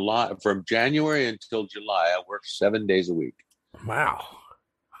from January until July, I worked 7 days a week. Wow.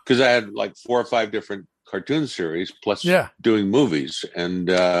 Because I had like 4 or 5 different cartoon series plus doing movies, and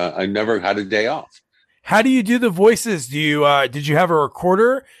I never had a day off. How do you do the voices? Do you did you have a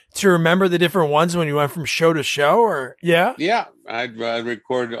recorder to remember the different ones when you went from show to show? Or I'd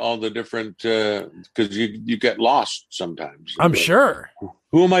record all the different because you get lost sometimes. I'm sure.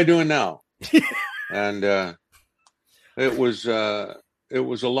 Who am I doing now? And it was a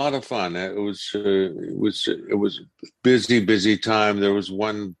lot of fun. It was busy time. There was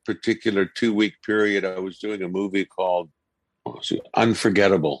one particular 2-week period I was doing a movie called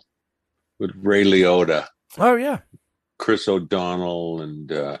Unforgettable with Ray Liotta. Oh yeah, Chris O'Donnell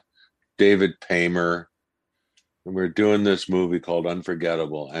and David Paymer, and we were doing this movie called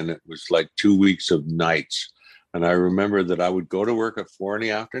Unforgettable, and it was like 2 weeks of nights. And I remember that I would go to work at 4 in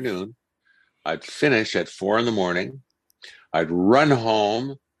the afternoon. I'd finish at 4 in the morning. I'd run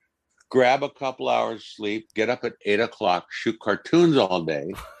home, grab a couple hours sleep, get up at 8 o'clock, shoot cartoons all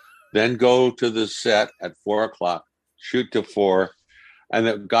day, then go to the set at 4 o'clock, shoot to 4. And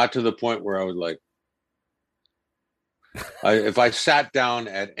it got to the point where I was like, if I sat down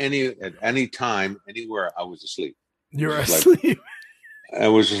at any time, anywhere, I was asleep. You were asleep. It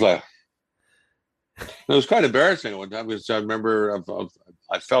was just like, it was quite embarrassing at one time because I remember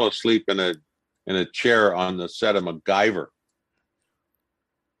I fell asleep in a chair on the set of MacGyver.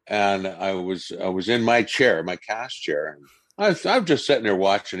 And I was in my chair, my cast chair. And I'm just sitting there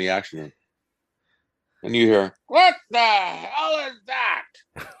watching the action. And you hear, "What the hell is that?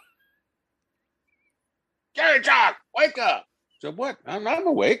 Garry Chalk, wake up." I said, "What? I'm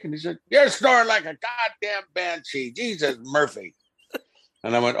awake." And he said, "You're snoring like a goddamn banshee. Jesus Murphy."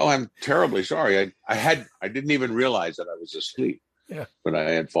 And I went, "Oh, I'm terribly sorry. I didn't even realize that I was asleep." Yeah. But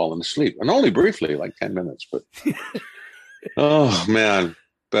I had fallen asleep. And only briefly, like 10 minutes. But oh man.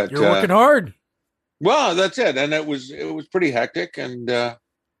 But you're working hard. Well, that's it. And it was pretty hectic and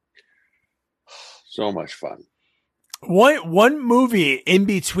so much fun. One movie in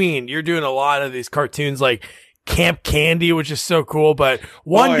between, you're doing a lot of these cartoons like Camp Candy, which is so cool, but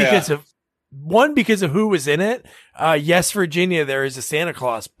because of who was in it. Yes, Virginia, there is a Santa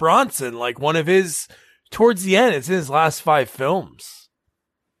Claus. Bronson, like one of his towards the end, it's in his last 5 films.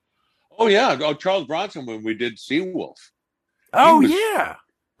 Oh yeah. Oh, Charles Bronson when we did Seawolf. Oh yeah.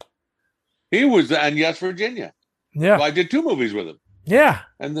 He was and Yes, Virginia. Yeah. Well, I did 2 movies with him. Yeah.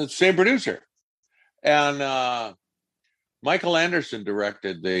 And the same producer. And Michael Anderson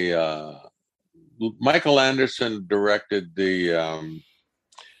directed the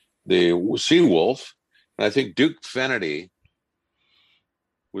Seawolf, and I think Duke Fennedy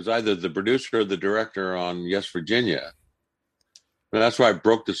was either the producer or the director on Yes, Virginia. And that's why I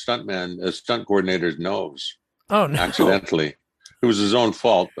broke the stunt coordinator's nose. Oh no! Accidentally, it was his own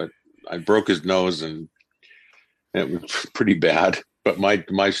fault, but I broke his nose, and it was pretty bad. But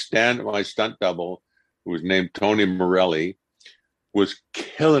my stunt double, who was named Tony Morelli, was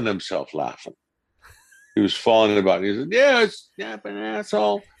killing himself laughing. He was falling about. He said, "Yeah, it's snapping,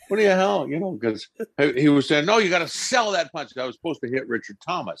 asshole. What the hell?" Because he was saying, "No, you got to sell that punch." I was supposed to hit Richard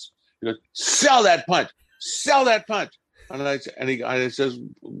Thomas. He goes, "Sell that punch. Sell that punch." And I says,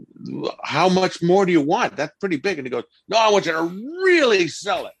 "How much more do you want? That's pretty big." And he goes, "No, I want you to really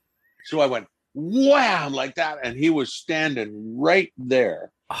sell it." So I went wham like that, and he was standing right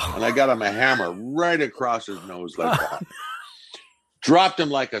there, and I got him a hammer right across his nose like that. Dropped him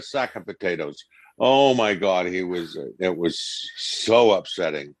like a sack of potatoes. Oh my God, it was so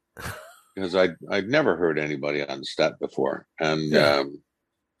upsetting because I'd never heard anybody on set before, and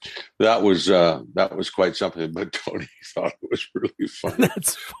that was quite something. But Tony thought it was really funny.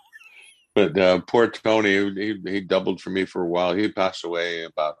 That's fun. But poor Tony, he doubled for me for a while. He passed away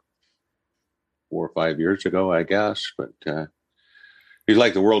about 4 or 5 years ago, I guess. But he's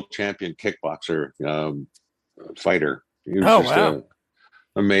like the world champion kickboxer fighter. He was wow.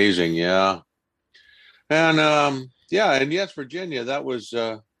 Amazing, yeah. And and Yes, Virginia, that was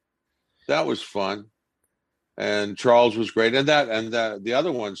fun. And Charles was great. And the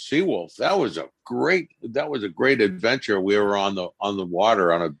other one, Seawolf, that was a great adventure. We were on the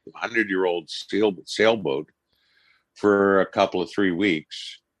water on a 100-year-old sailboat for a couple of 3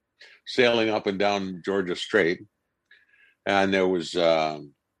 weeks, sailing up and down Georgia Strait. And there was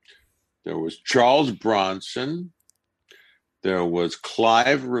Charles Bronson, there was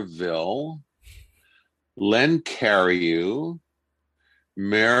Clive Reville, Len Cariou,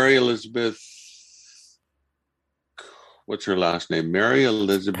 Mary Elizabeth. What's her last name? Mary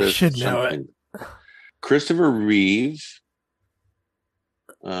Elizabeth. I should know it. Christopher Reeve.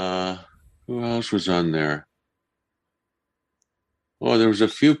 Who else was on there? Oh, there was a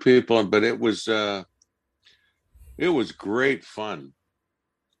few people, but it was great fun.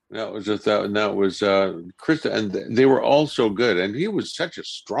 That was Chris, and they were all so good. And he was such a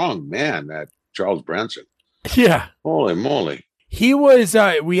strong man, that Charles Bronson. Yeah. Holy moly. He was,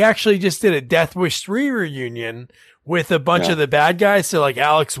 we actually just did a Death Wish 3 reunion with a bunch of the bad guys. So like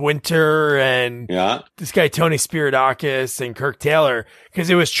Alex Winter and this guy, Tony Spiridakis and Kirk Taylor, because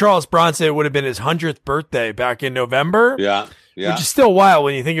it was Charles Bronson. It would have been his 100th birthday back in November. Yeah. Which is still wild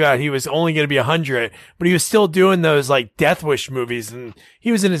when you think about it. He was only going to be 100, but he was still doing those like Death Wish movies, and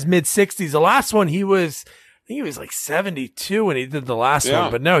he was in his mid 60s. The last one, I think he was like 72 when he did the last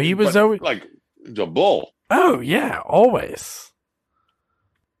one, but no, he was always like the bull. Oh yeah, always.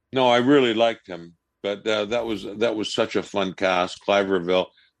 No, I really liked him. But that was such a fun cast. Cliverville.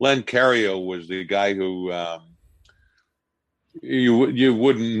 Len Cariou was the guy who you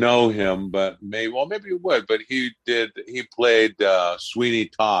wouldn't know him, but maybe you would. But he played Sweeney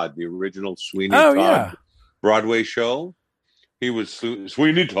Todd, the original Sweeney Oh, Todd yeah. Broadway show. He was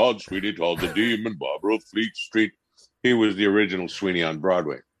Sweeney Todd, the Demon Barber of Fleet Street. He was the original Sweeney on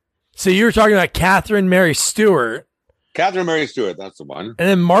Broadway. So you were talking about Catherine Mary Stewart. Catherine Mary Stewart, that's the one. And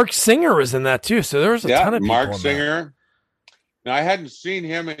then Mark Singer was in that too. So there was a ton of people. Mark Singer. Now I hadn't seen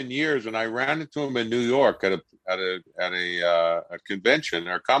him in years, and I ran into him in New York at a convention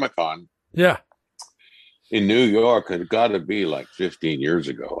or Comic-Con. Yeah. In New York. It got to be like 15 years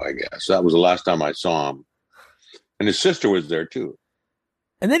ago, I guess. That was the last time I saw him. And his sister was there too.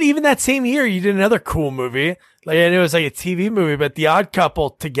 And then even that same year, you did another cool movie. Like, I know it was like a TV movie, but The Odd Couple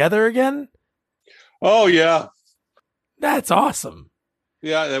Together Again. Oh yeah, that's awesome.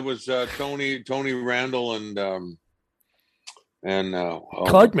 Yeah, that was Tony Randall and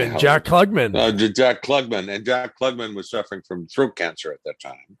Klugman, Jack Klugman. Jack Klugman, and Jack Klugman was suffering from throat cancer at that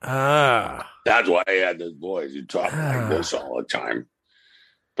time. That's why he had this voice. He talked like this all the time.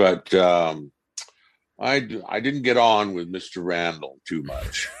 But I didn't get on with Mr. Randall too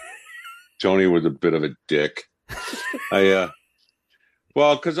much. Tony was a bit of a dick.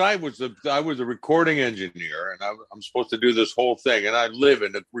 Because I was a recording engineer, and I'm supposed to do this whole thing, and I literally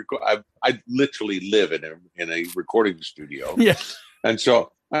live in a recording studio. Yeah, and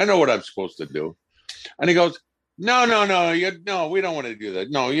so I know what I'm supposed to do. And he goes, "No, we don't want to do that.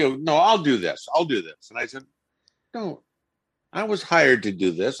 No, I'll do this. And I said, "No, I was hired to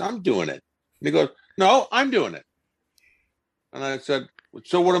do this. I'm doing it." And he goes, "No, I'm doing it." And I said,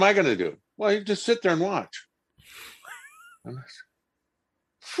 "So what am I going to do?" "Well, you just sit there and watch." And I said,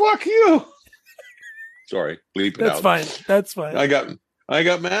 "Fuck you!" Sorry, bleep it out. That's fine. I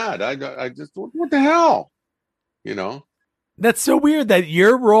got mad. I just, what the hell? That's so weird that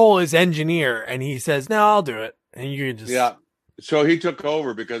your role is engineer, and he says, "No, I'll do it," and you just So he took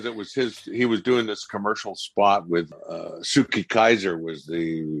over because it was he was doing this commercial spot with Suki Kaiser was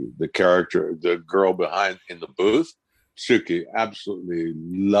the character, the girl behind in the booth. Suki, absolutely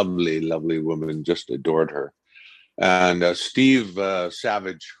lovely woman, just adored her. And Steve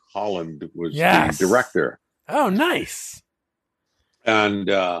Savage Holland was the director. Oh, nice. And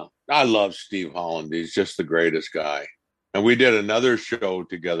I love Steve Holland. He's just the greatest guy. And we did another show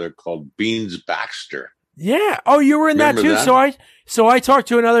together called Beans Baxter. Yeah. Oh, you were in that too. So I talked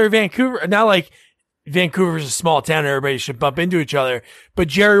to another Vancouver. Not like Vancouver's a small town, everybody should bump into each other. But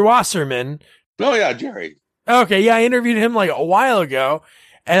Jerry Wasserman. Oh yeah, Jerry. Okay, yeah, I interviewed him like a while ago,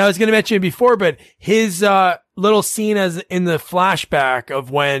 and I was going to mention it before, but his little scene as in the flashback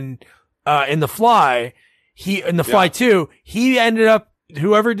of when in The Fly, Fly 2, he ended up,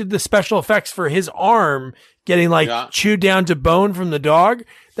 whoever did the special effects for his arm getting chewed down to bone from the dog,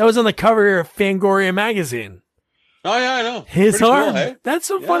 that was on the cover of Fangoria magazine. Oh yeah, I know. His Pretty arm. Cool, hey? That's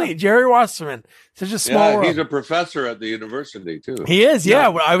so funny. Jerry Wasserman. Such a small world. He's a professor at the university too. He is, yeah.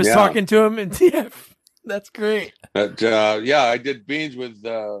 I was talking to him, and that's great. But I did Beans with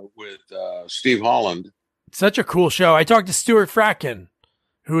Steve Holland. Such a cool show. I talked to Stuart Fratkin,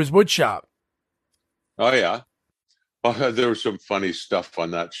 who was Woodshop. Oh yeah. Oh, there was some funny stuff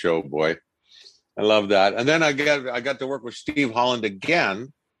on that show, boy. I love that. And then I got to work with Steve Holland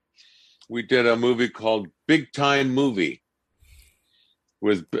again. We did a movie called Big Time Movie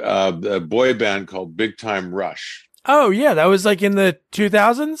with a boy band called Big Time Rush. Oh yeah, that was like in the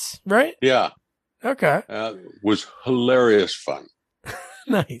 2000s, right? Yeah. Okay. Was hilarious fun.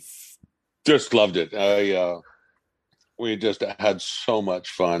 Nice. Just loved it. We just had so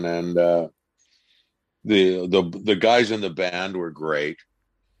much fun, and the guys in the band were great,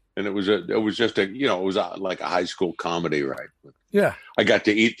 and it was like a high school comedy, right? Yeah. I got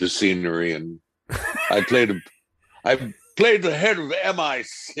to eat the scenery, and I played the head of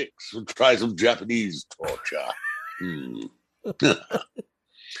MI6 and try some Japanese torture.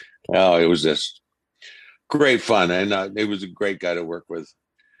 Oh, it was just great fun, and it was a great guy to work with.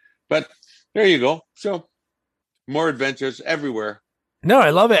 But there you go. So more adventures everywhere. No, I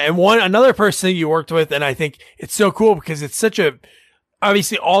love it. And another person you worked with, and I think it's so cool because it's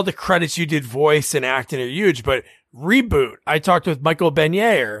obviously all the credits you did voice and acting are huge, but Reboot, I talked with Michael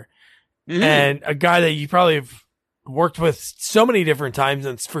Benyere, and a guy that you probably have worked with so many different times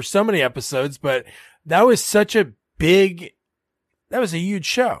and for so many episodes, but that was that was a huge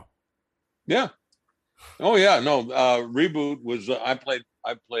show. Yeah. Oh yeah. No, Reboot was, I played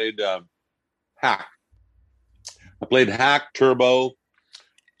Hack. I played Hack, Turbo,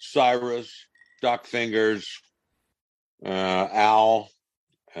 Cyrus, Doc Fingers, Al,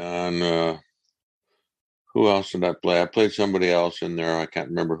 and Who else did I play? I played somebody else in there. I can't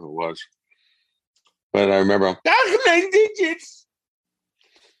remember who it was. But I remember, digits.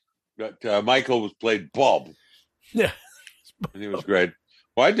 But Michael was played Bob. Yeah. And he was great.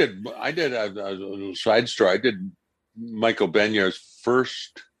 Well, I did a side story. I did Michael Benyar's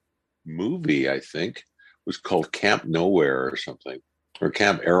first movie, I think, was called Camp Nowhere or something, or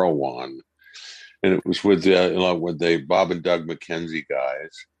Camp Erewhon. And it was with the Bob and Doug McKenzie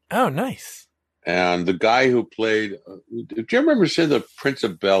guys. Oh, nice. And the guy who played, do you remember seeing the Prince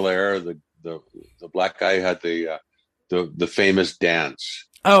of Bel-Air, the black guy who had the famous dance?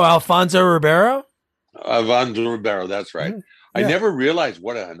 Oh, Alfonso Ribeiro? Alfonso Ribeiro, that's right. Yeah. I never realized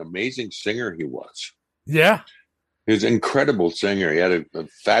what an amazing singer he was. Yeah. He was an incredible singer. He had a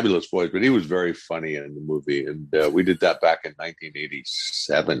fabulous voice, but he was very funny in the movie. And we did that back in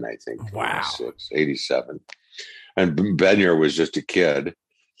 1987, I think. Wow. 87. And Benyar was just a kid.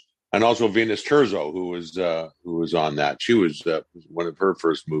 And also Venus Terzo, who was on that. She was one of her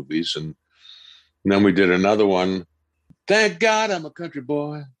first movies. And then we did another one. Thank God I'm a country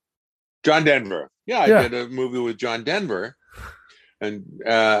boy. John Denver. I did a movie with John Denver. And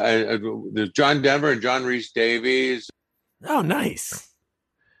there's John Denver and John Rhys Davies. Oh, nice.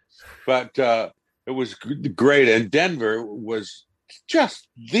 But it was great. And Denver was just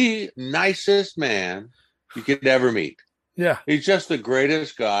the nicest man you could ever meet. Yeah. He's just the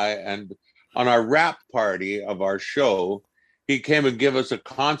greatest guy. And on our wrap party of our show, he came and gave us a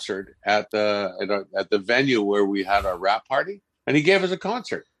concert at the venue where we had our wrap party. And he gave us a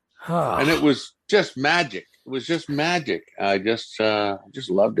concert. And it was just magic. It was just magic. I just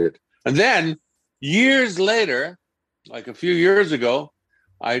loved it. And then years later, like a few years ago,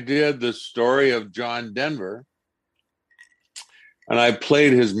 I did the story of John Denver, and I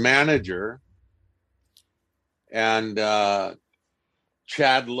played his manager. And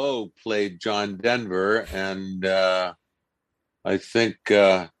Chad Lowe played John Denver, and I think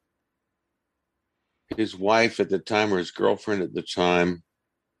his wife at the time, or his girlfriend at the time.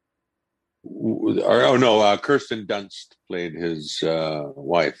 Kirsten Dunst played his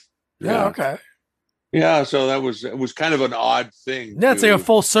wife. Yeah. Okay. Yeah, so it was kind of an odd thing. Yeah, it's like a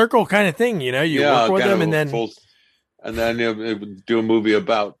full circle kind of thing, you work with them and then do a movie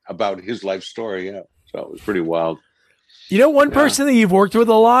about his life story. Yeah, so it was pretty wild. One person that you've worked with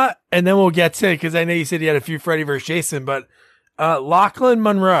a lot, and then we'll get to it because I know you said you had a few Freddy vs. Jason, but Lachlan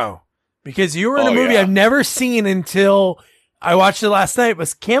Monroe, because you were in a movie I've never seen until I watched it last night,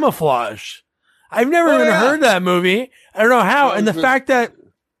 was Camouflage. I've never even heard that movie. I don't know how. And the fact that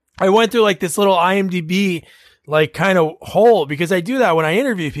I went through like this little IMDb like kind of hole, because I do that when I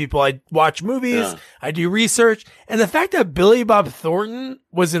interview people. I watch movies, I do research, and the fact that Billy Bob Thornton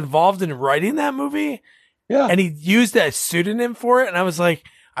was involved in writing that movie, and he used that pseudonym for it, and I was like,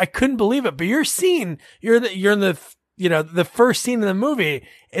 I couldn't believe it. But your scene, you're in the the first scene in the movie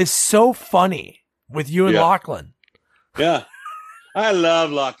is so funny with you and Lachlan. Yeah, I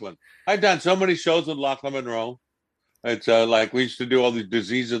love Lachlan. I've done so many shows with Lachlan Monroe. It's like we used to do all the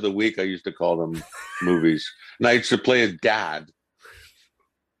disease of the week. I used to call them movies, and I used to play his dad,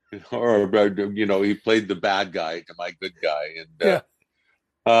 or he played the bad guy to my good guy. And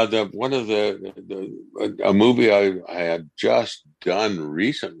a movie I had just done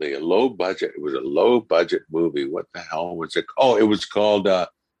recently, it was a low budget movie. What the hell was it? Oh, it was called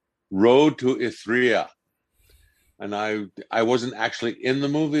Road to Ithria. And I wasn't actually in the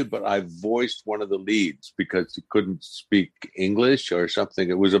movie, but I voiced one of the leads because he couldn't speak English or something.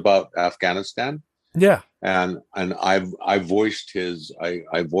 It was about Afghanistan. Yeah. And I voiced his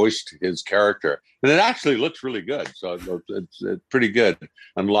character, and it actually looks really good. So it's pretty good.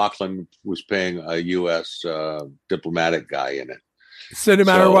 And Lachlan was playing a U.S. Diplomatic guy in it. So no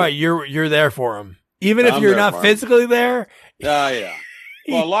matter what, you're there for him, even if you're not physically there. Yeah.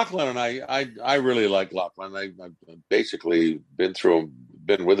 Well, Lachlan and I really like Lachlan. I've basically been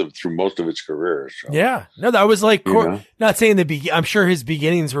with him through most of his career. So. Yeah, no, that was like not saying I'm sure his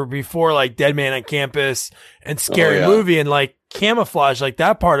beginnings were before like Dead Man on Campus and Scary Movie and like Camouflage, like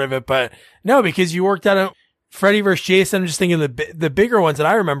that part of it. But no, because you worked on Freddy vs. Jason. I'm just thinking the bigger ones that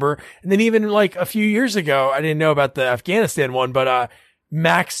I remember, and then even like a few years ago, I didn't know about the Afghanistan one, but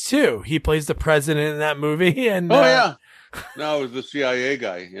Max 2, he plays the president in that movie, and no, it was the CIA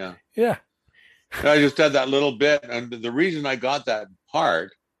guy. Yeah. Yeah. I just had that little bit. And the reason I got that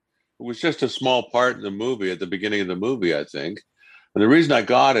part, it was just a small part in the movie at the beginning of the movie, I think. And the reason I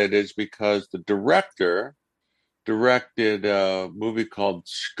got it is because the director directed a movie called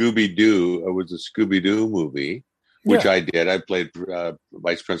Scooby-Doo. It was a Scooby-Doo movie, which I did. I played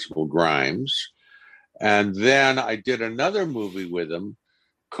Vice Principal Grimes. And then I did another movie with him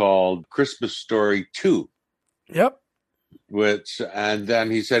called Christmas Story 2. Yep. And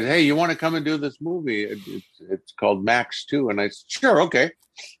then he said, "Hey, you want to come and do this movie? It's called Max 2." And I said, "Sure, okay."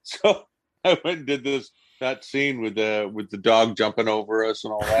 So I went and did that scene with the dog jumping over us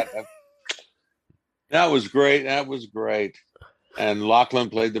and all that. That was great. That was great. And Lachlan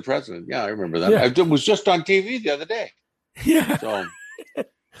played the president. Yeah, I remember that. Yeah. It was just on TV the other day. Yeah. So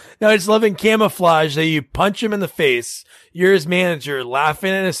No, I just love in Camouflage that you punch him in the face. You're his manager,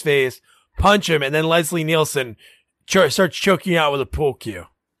 laughing in his face, punch him, and then Leslie Nielsen starts choking you out with a pool cue.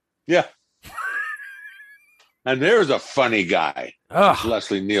 yeah. And there's a funny guy,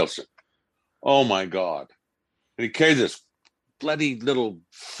 Leslie Nielsen. Oh my God! And he carries this bloody little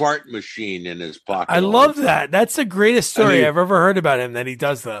fart machine in his pocket. I love that. That's the greatest story I've ever heard about him. That he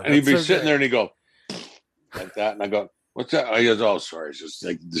does that. And he'd be sitting there and he'd go like that, and I go, "What's that?" He goes, "Oh, sorry, it's just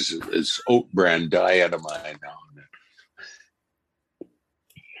like this is oat bran diet of mine now."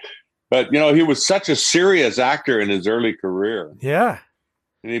 But he was such a serious actor in his early career. Yeah.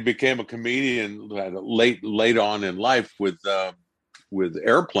 And he became a comedian late on in life with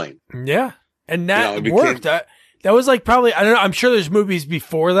Airplane. Yeah, and that worked. That was like probably, I don't know. I'm sure there's movies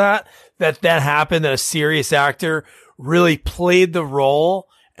before that happened, that a serious actor really played the role,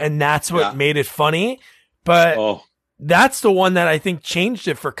 and that's what made it funny. But that's the one that I think changed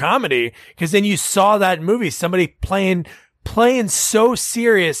it for comedy, because then you saw that movie, somebody playing so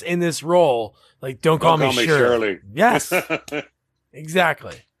serious in this role, like Don't Call Me Shirley. Yes.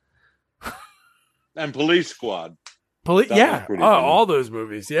 Exactly. And Police Squad. Yeah. Oh, all those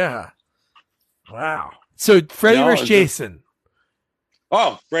movies. Yeah. Wow. So Freddy versus Jason.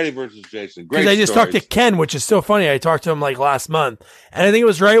 Freddy versus Jason. Great. Because I just talked to Ken, which is so funny. I talked to him like last month, and I think it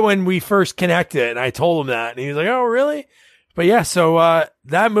was right when we first connected, and I told him that, and he was like, "Oh, really?" But yeah, so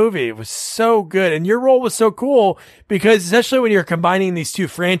that movie was so good, and your role was so cool, because especially when you're combining these two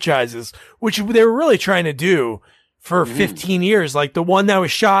franchises, which they were really trying to do for 15 years, like the one that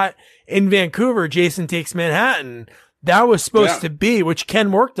was shot in Vancouver, Jason Takes Manhattan, that was supposed to be, which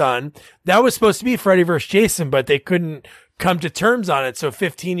Ken worked on, that was supposed to be Freddy vs. Jason, but they couldn't come to terms on it. So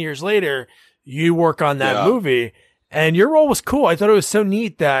 15 years later, you work on that movie, and your role was cool. I thought it was so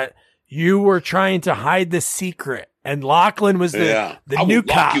neat that you were trying to hide the secret, and Lachlan was the new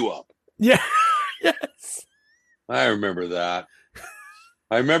cop. You up. Yeah. Yes. I remember that.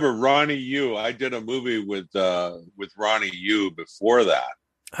 I remember Ronnie Yu. I did a movie with Ronnie Yu before that.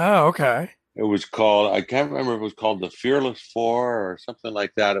 Oh, okay. It was called, I can't remember if it was called The Fearless Four or something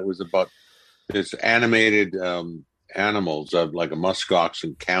like that. It was about this animated animals of like a muskox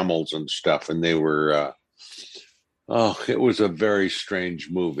and camels and stuff. And they were, it was a very strange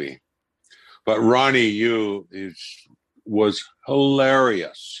movie. But Ronnie Yu was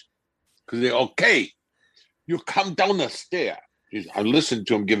hilarious. Because you come down the stair. I listened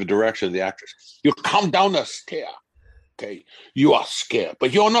to him give a direction to the actress. You come down the stair. Okay. You are scared,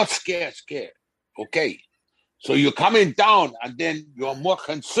 but you're not scared. Okay. So you're coming down, and then you're more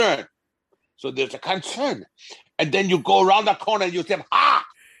concerned. So there's a concern. And then you go around the corner and you say, I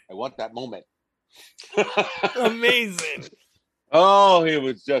want that moment. Amazing. Oh, he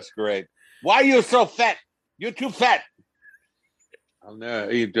was just great. Why are you so fat? You're too fat.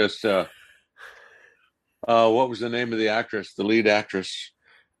 He just, what was the name of the actress, the lead actress?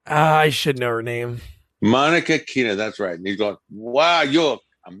 I should know her name. Monica Keena, that's right. And he's going, wow, you're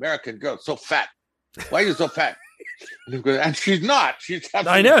American girl, so fat. Why are you so fat? And she's not. She's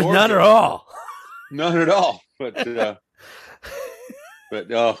I know, gorgeous. Not at all. Not at all. But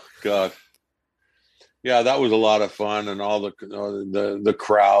oh God, yeah, that was a lot of fun, and all the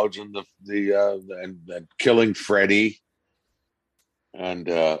crowds and the killing Freddy, and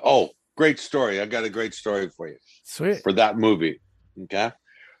great story. I got a great story for you. Sweet. For that movie. Okay.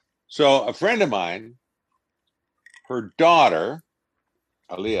 So a friend of mine, her daughter,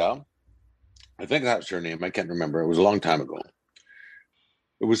 Aaliyah, I think that's her name. I can't remember. It was a long time ago.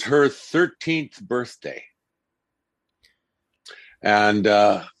 It was her 13th birthday. And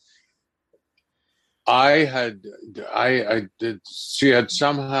she had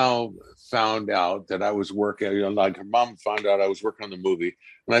somehow found out that I was working, like her mom found out I was working on the movie.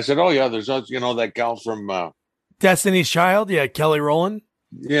 And I said, oh yeah, there's, that gal from Destiny's Child. Yeah. Kelly Rowland.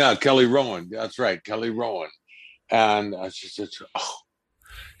 Yeah. Kelly Rowland. That's right. Kelly Rowland. And she said, oh,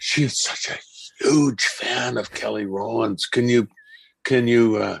 she is such a huge fan of Kelly Rowland's. Can you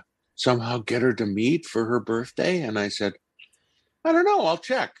somehow get her to meet for her birthday? And I said, I don't know. I'll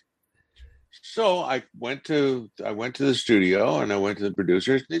check. So I went to the studio and I went to the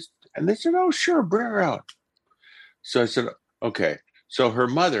producers and they said, oh, sure, bring her out. So I said, okay. So her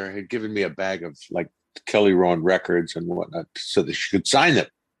mother had given me a bag of like Kelly Rowland records and whatnot so that she could sign them.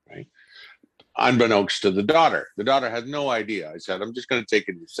 Right. unbeknownst to the daughter. The daughter had no idea. I said, I'm just going to take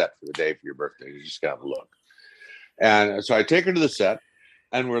you to the set for the day for your birthday. You just got to have a look. And so I take her to the set,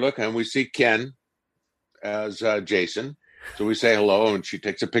 and we're looking, and we see Ken as Jason. So we say hello, and she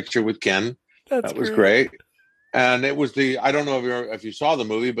takes a picture with Ken. That was great. And it was I don't know if you saw the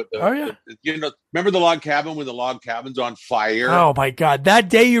movie, but remember the log cabin when the log cabin's on fire? Oh my God. That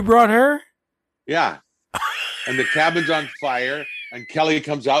day you brought her? Yeah. And the cabin's on fire, and Kelly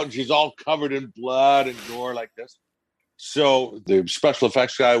comes out, and she's all covered in blood and gore like this. So the special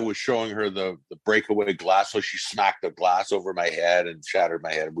effects guy was showing her the breakaway glass. So she smacked the glass over my head and shattered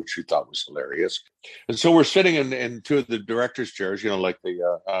my head, which she thought was hilarious. And so we're sitting in two of the director's chairs, like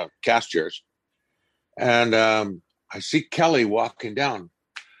the cast chairs. And I see Kelly walking down,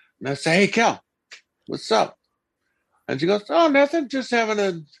 and I say, "Hey, Kel, what's up?" And she goes, "Oh, nothing, just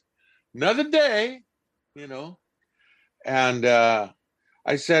having another day, And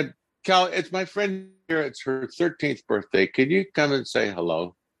I said, "Kel, it's my friend here. It's her 13th birthday. Can you come and say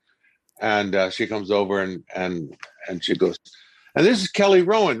hello?" And she comes over and she goes, "And this is Kelly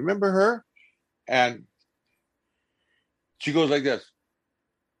Rowan. Remember her?" And she goes like this.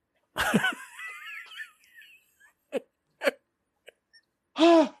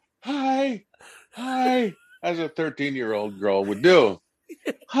 Hi, as a 13-year-old girl would do.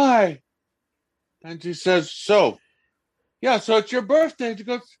 Hi. And she says, so it's your birthday. She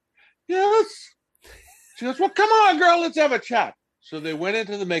goes, yes. She goes, well, come on, girl, let's have a chat. So they went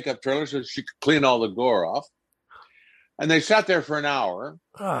into the makeup trailer so she could clean all the gore off. And they sat there for an hour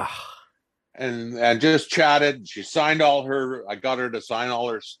and just chatted. She signed I got her to sign all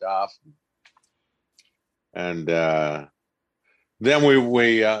her stuff. And then we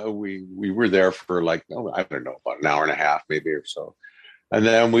were there for I don't know, about an hour and a half maybe or so. And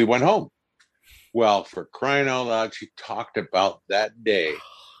then we went home. Well, for crying out loud, she talked about that day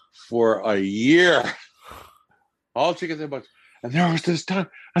for a year. All she could think about, and there was this time,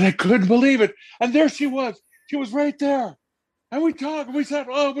 and I couldn't believe it. And there she was. She was right there. And we talked, and we said,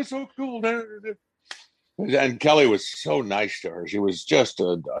 oh, it was so cool. And Kelly was so nice to her. She was just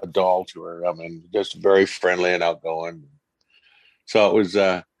a doll to her. I mean, just very friendly and outgoing. So it was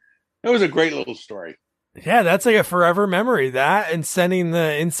a great little story. Yeah, that's like a forever memory. That and sending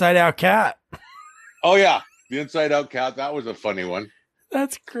the Inside Out cat. Oh yeah, the Inside Out cat. That was a funny one.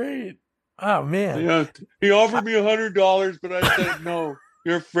 That's great. Oh man. Yeah, he offered me $100, but I said no.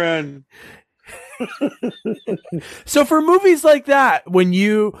 You're a friend. So for movies like that, when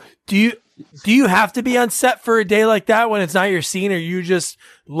do you have to be on set for a day like that when it's not your scene, or you just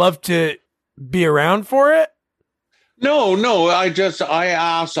love to be around for it? No. I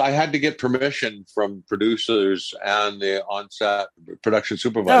asked. I had to get permission from producers and the on-set production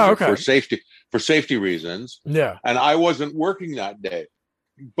supervisor for safety reasons. Yeah, and I wasn't working that day,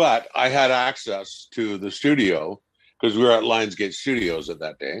 but I had access to the studio because we were at Lionsgate Studios at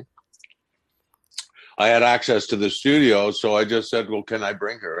that day. I had access to the studio, so I just said, "Well, can I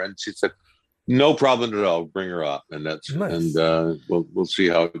bring her?" And she said, "No problem at all. Bring her up." And that's nice. And we'll see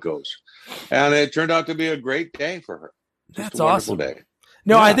how it goes. And it turned out to be a great day for her. That's a wonderful awesome day.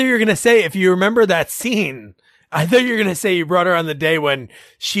 No, yeah. I thought you were going to say, if you remember that scene, I thought you were going to say you brought her on the day when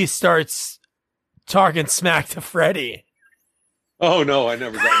she starts talking smack to Freddy. Oh no, I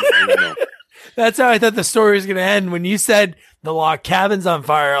never got that. No. That's how I thought the story was going to end. When you said the log cabin's on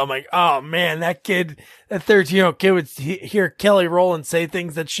fire, I'm like, oh man, that 13-year-old kid would hear Kelly Rowland say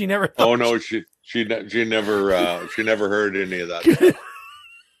things that she never thought. Oh no, she never heard any of that.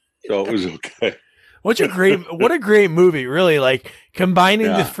 So it was okay. What a great movie, really, like combining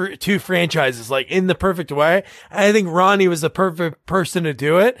the two franchises like in the perfect way. I think Ronnie was the perfect person to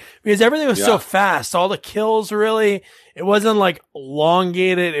do it because everything was so fast. All the kills, really, it wasn't like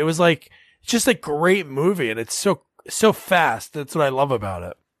elongated. It was like just a great movie, and it's so fast. That's what I love about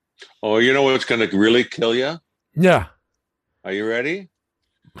it. Oh, you know what's going to really kill you? Yeah. Are you ready?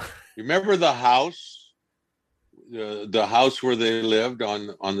 You remember the house? The house where they lived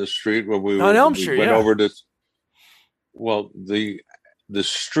on the street where we on Elm Street, went over to. Well, the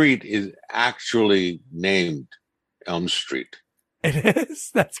street is actually named Elm Street. It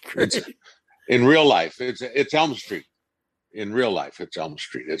is. That's great. In real life, it's Elm Street. In real life, it's Elm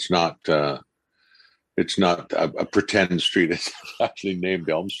Street. It's not a pretend street. It's actually named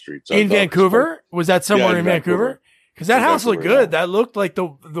Elm Street. So in Vancouver? Was that somewhere in Vancouver? Because that house looked good. That looked like the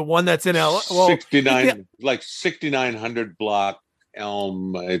one that's in LA. Well, 69, like 6900 block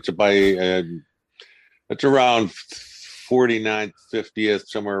Elm. It's it's around 49th, 50th,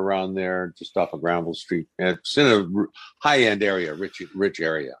 somewhere around there, just off of Granville Street. And it's in a high end area, rich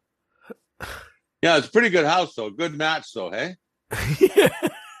area. Yeah, it's a pretty good house though. Good match though, hey?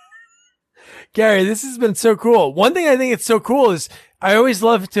 Garry, this has been so cool. One thing I think it's so cool is I always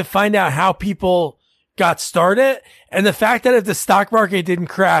love to find out how people got started, and the fact that if the stock market didn't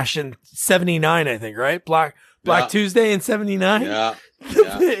crash in 79, I think, right? Black Tuesday in 79. Yeah.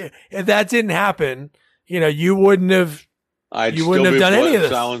 If that didn't happen, you wouldn't have done any of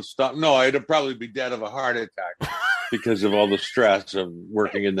this. Stuff. No, I'd probably be dead of a heart attack because of all the stress of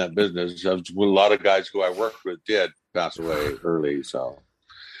working in that business. A lot of guys who I worked with did pass away early. So,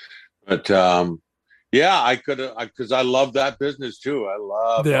 but I could have, because I love that business too. I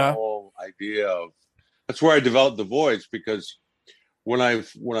love the whole idea of. That's where I developed the voice, because when my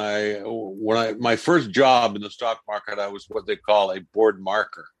first job in the stock market, I was what they call a board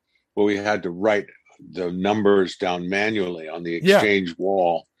marker, where we had to write the numbers down manually on the exchange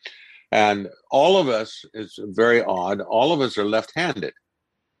wall. And all of us, it's very odd, all of us are left-handed.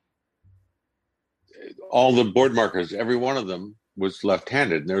 All the board markers, every one of them was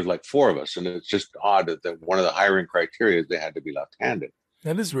left-handed, and there's like 4 of us. And it's just odd that one of the hiring criteria is they had to be left-handed.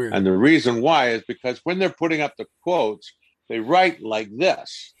 That is weird. And the reason why is because when they're putting up the quotes, they write like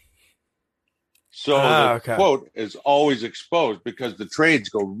this. So the quote is always exposed because the trades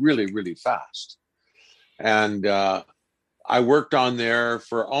go really, really fast. And I worked on there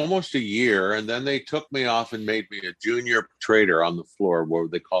for almost a year, and then they took me off and made me a junior trader on the floor, what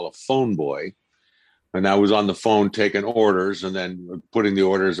they call a phone boy. And I was on the phone taking orders and then putting the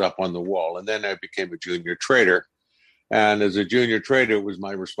orders up on the wall. And then I became a junior trader. And as a junior trader, it was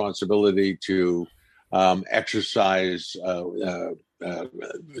my responsibility to exercise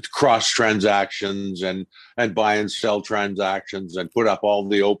cross transactions and buy and sell transactions and put up all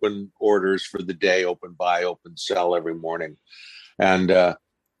the open orders for the day, open buy, open sell every morning. And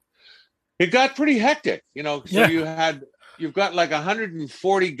it got pretty hectic, So you've got like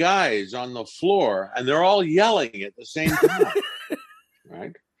 140 guys on the floor, and they're all yelling at the same time,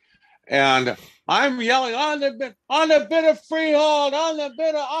 right? And I'm yelling on the bit of freehold, on the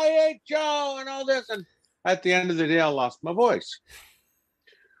bit of IHO, and all this. And at the end of the day, I lost my voice.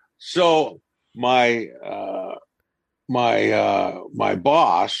 So my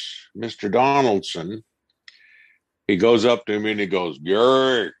boss, Mr. Donaldson, he goes up to me and he goes,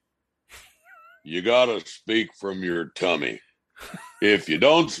 "Garry, you got to speak from your tummy. If you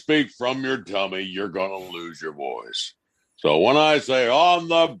don't speak from your tummy, you're going to lose your voice. So when I say on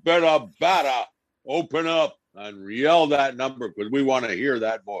the bit of batter, open up and yell that number because we want to hear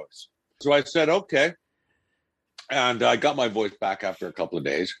that voice." So I said, okay. And I got my voice back after a couple of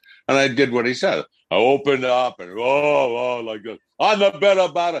days. And I did what he said. I opened up and, like this, on the bit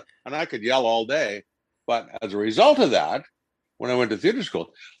of batter. And I could yell all day. But as a result of that, when I went to theater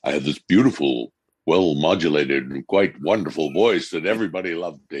school, I had this beautiful, well-modulated and quite wonderful voice that everybody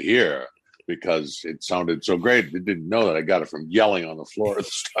loved to hear, because it sounded so great. They didn't know that I got it from yelling on the floor at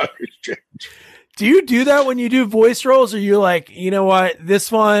the stock exchange. Do you do that when you do voice roles? Or you like, you know what, this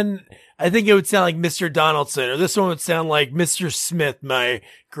one, I think it would sound like Mr. Donaldson, or this one would sound like Mr. Smith, my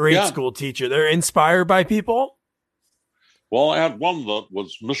grade school teacher. They're inspired by people? Well, I had one that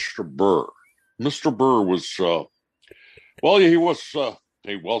was Mr. Burr. Mr. Burr was,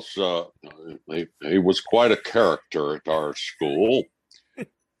 he was quite a character at our school.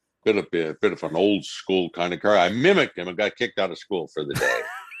 Bit of an old school kind of character. I mimicked him and got kicked out of school for the day.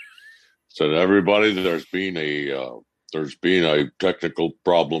 Said, everybody, there's been a technical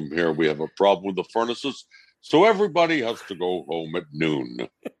problem here. We have a problem with the furnaces, so everybody has to go home at noon.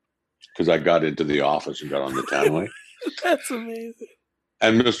 Because I got into the office and got on the tannoy. That's amazing.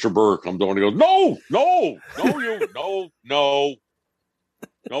 And Mr. Burr comes on and he goes, no,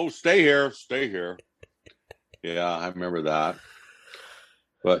 stay here. Yeah, I remember that.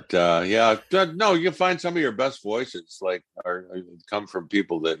 But no, you find some of your best voices like come from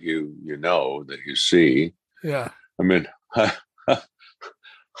people that you know, that you see. Yeah. I mean, I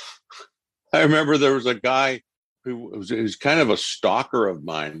remember there was a guy who was kind of a stalker of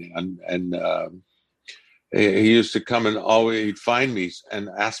mine, and he used to come and he'd find me and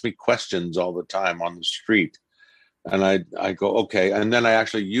ask me questions all the time on the street, and I go, okay, and then I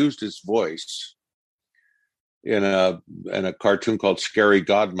actually used his voice in a cartoon called Scary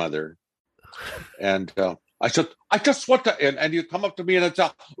Godmother, and I said, I just want to, and you come up to me and it's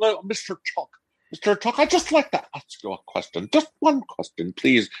Mr. Chuck, I just like to ask you a question, just one question,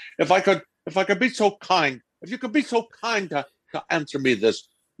 please. If you could be so kind to answer me this.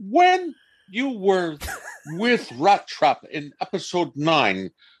 When you were with Rat Trap in episode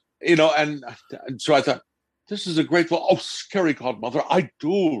 9, and so I thought, this is a great one. Oh, Scary Godmother, I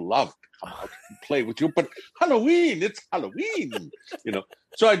do love to come out and play with you, but it's Halloween,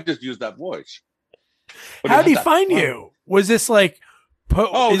 So I just used that voice. But how did he find you? Was this like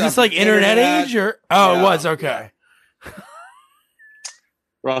Is this like internet age or? Oh, it was okay.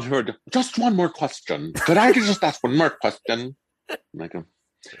 Ron heard just one more question. Could I just ask one more question? Like,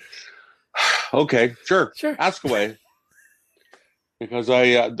 okay, sure, ask away. Because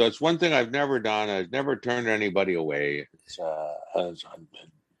that's one thing I've never done. I've never turned anybody away.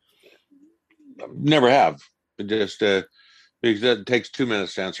 Never have. Just because it takes 2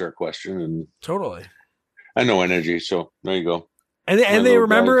 minutes to answer a question, and totally. I know energy, so there you go. And they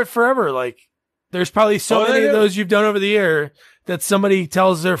remember it forever. Like there's probably so many of those you've done over the year that somebody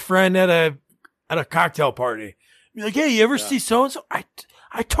tells their friend at a cocktail party, be like, "Hey, you ever see so and so?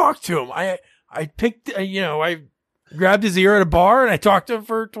 I talked to him. I picked I grabbed his ear at a bar and I talked to him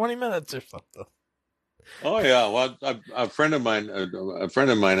for 20 minutes or something." Oh yeah, well, a friend of mine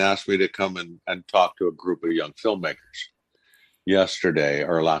asked me to come and talk to a group of young filmmakers yesterday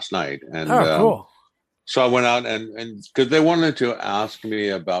or last night, and cool. So I went out and because they wanted to ask me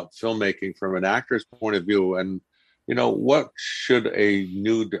about filmmaking from an actor's point of view, and how should a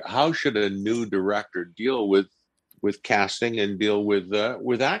new director deal with casting and deal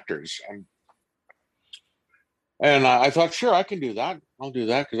with actors, and I thought, sure, I can do that. I'll do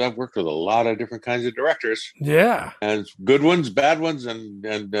that because I've worked with a lot of different kinds of directors. Yeah, and good ones, bad ones, and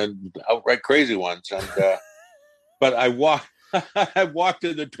outright crazy ones. And but I walked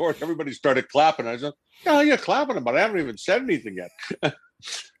in the door, and everybody started clapping. I said, "Yeah, you're clapping, but I haven't even said anything yet."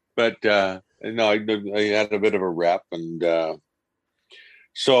 But I had a bit of a rep, and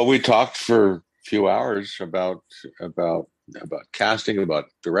so we talked for a few hours about casting, about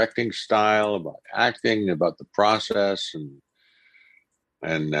directing style, about acting, about the process,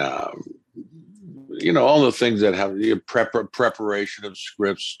 and all the things that have the preparation of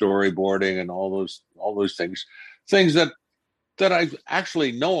scripts, storyboarding, and all those things that I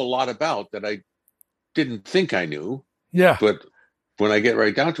actually know a lot about that I didn't think I knew. Yeah. But when I get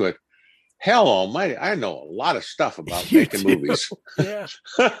right down to it, hell almighty, I know a lot of stuff about making movies. Yeah.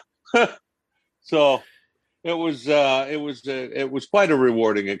 So it was quite a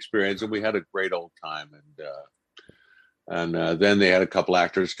rewarding experience, and we had a great old time. And then they had a couple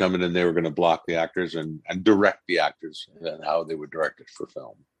actors come in, and they were going to block the actors and direct the actors and how they would direct it for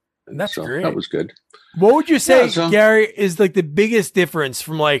film. And that's great. That was good. What would you say, Garry, is like the biggest difference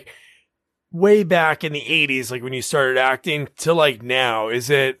from like way back in the 80s, like when you started acting, to like now?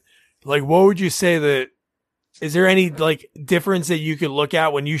 Is it like, what would you say is there any like difference that you could look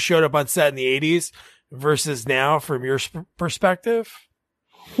at when you showed up on set in the 80s versus now from your perspective?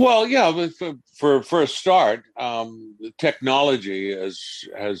 Well, yeah, for a start, technology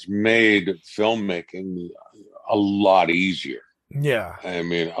has made filmmaking a lot easier. Yeah, I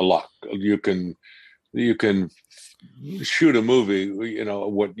mean, a lot. You can shoot a movie.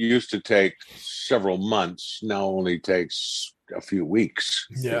 What used to take several months now only takes a few weeks.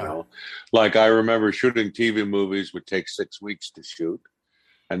 Yeah, like I remember shooting TV movies would take 6 weeks to shoot,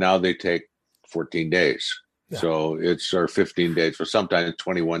 and now they take 14 days. Yeah. So it's or 15 days, or sometimes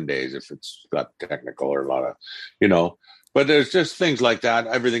 21 days if it's got technical or a lot of, But there's just things like that.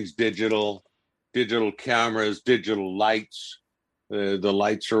 Everything's digital cameras, digital lights. The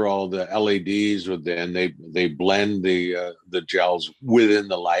lights are all the LEDs, and they blend the gels within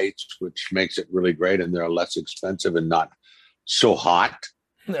the lights, which makes it really great, and they're less expensive and not so hot.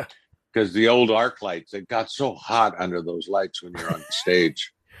 Yeah. Because the old arc lights, it got so hot under those lights when you're on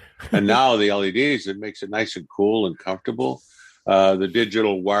stage. And now the LEDs, it makes it nice and cool and comfortable. The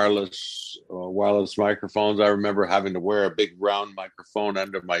digital wireless microphones. I remember having to wear a big round microphone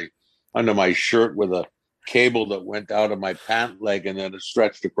under my shirt with a cable that went out of my pant leg and then it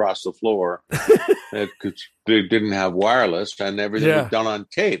stretched across the floor. They didn't have wireless, and everything was done on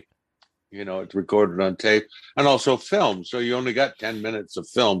tape. It's recorded on tape and also film. So you only got 10 minutes of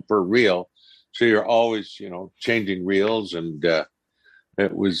film per reel. So you're always, changing reels, and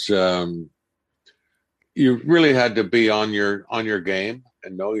it was you really had to be on your game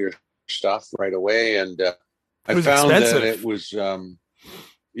and know your stuff right away. And I found expensive. That it was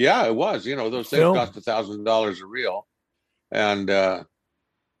it was. Those things cost $1,000 a reel, and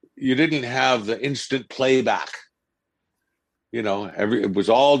you didn't have the instant playback. It was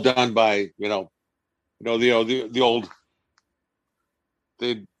all done by the old.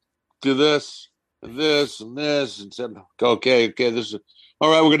 They do this and this and this, and said, okay, this is all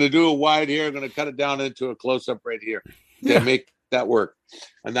right. We're going to do a wide here. We're going to cut it down into a close up right here. They make that work,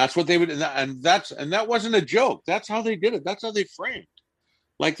 and that's what they would. And that wasn't a joke. That's how they did it. That's how they framed,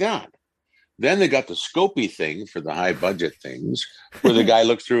 like that. Then they got the Scopy thing for the high budget things, where the guy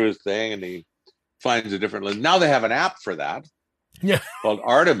looks through his thing and he finds a different lens. Now they have an app for that. Yeah, called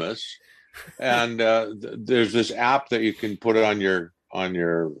Artemis, and there's this app that you can put it on your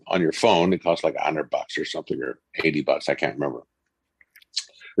phone. It costs like $100 or something, or $80. I can't remember.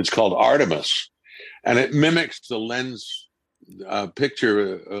 It's called Artemis, and it mimics the lens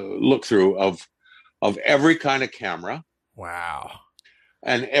picture look through of every kind of camera. Wow.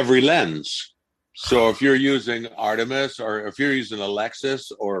 And every lens. So if you're using Artemis, or if you're using a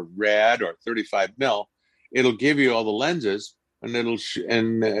Lexus or Red or 35 mil, it'll give you all the lenses, and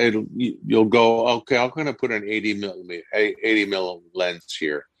you'll go, okay, I'm going to put an 80 mil lens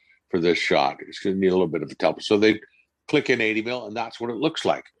here for this shot. It's going to need a little bit of a help. So they click in 80 mil, and that's what it looks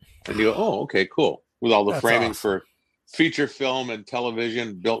like. And you go, oh, okay, cool. With all the framing for feature film and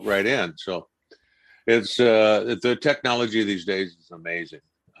television built right in. So it's the technology these days is amazing.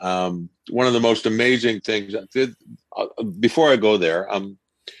 One of the most amazing things, before I go there,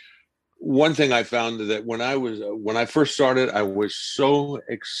 one thing I found that when I first started, I was so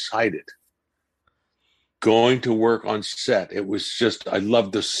excited going to work on set. It was just, I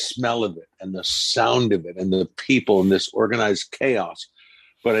loved the smell of it and the sound of it and the people and this organized chaos.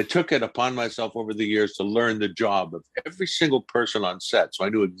 But I took it upon myself over the years to learn the job of every single person on set. So I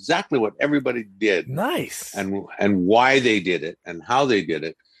knew exactly what everybody did. Nice. And why they did it and how they did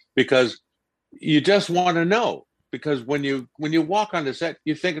it, because you just want to know. Because when you walk on the set,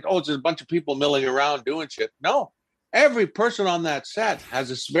 you think, oh, it's just a bunch of people milling around doing shit. No, every person on that set has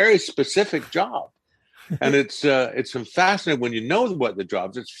this very specific job. And it's fascinating when you know what the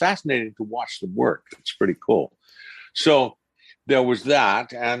jobs. It's fascinating to watch them work. It's pretty cool. So there was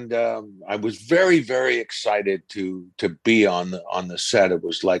that, and I was very, very excited to be on the set. It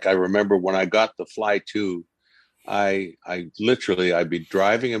was like, I remember when I got the Fly 2, I'd be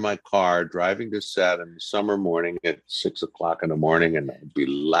driving in my car, driving to set in the summer morning at 6 o'clock in the morning, and I'd be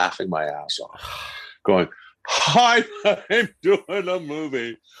laughing my ass off, going, "Hi, I'm doing a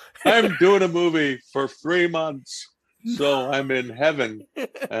movie. I'm doing a movie for 3 months, so I'm in heaven."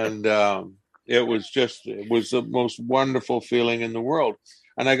 And it was the most wonderful feeling in the world.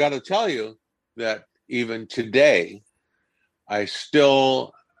 And I got to tell you that even today, I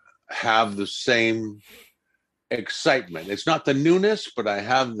still have the same excitement. It's not the newness, but I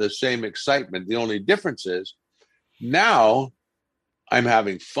have the same excitement. The only difference is now I'm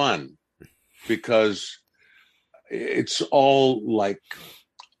having fun, because it's all like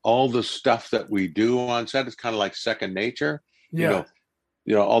all the stuff that we do on set is kind of like second nature. Yeah.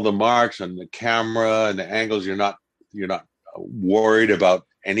 You know, all the marks and the camera and the angles, you're not worried about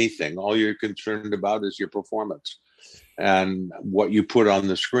anything. All you're concerned about is your performance and what you put on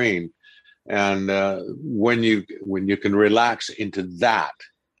the screen. And when you can relax into that,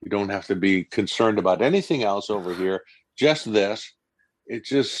 you don't have to be concerned about anything else over here, just this.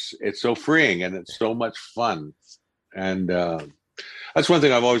 It's so freeing, and it's so much fun. And that's one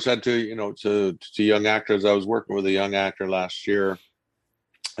thing I've always said to young actors. I was working with a young actor last year.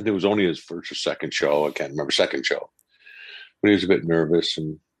 I think it was only his first or second show. I can't remember, second show. But he was a bit nervous.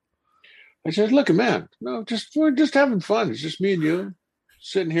 And I said, "Look, man, no, we're just having fun. It's just me and you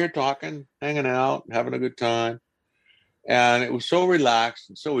sitting here talking, hanging out, having a good time." And it was so relaxed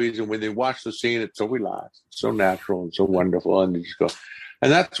and so easy. And when they watch the scene, it's so relaxed, so natural, and so wonderful. And you just go, and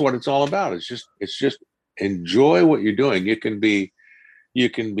that's what it's all about. It's just enjoy what you're doing. You can be,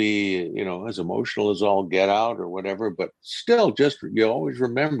 as emotional as all get out or whatever, but still you always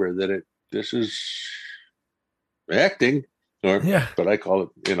remember that this is acting, but I call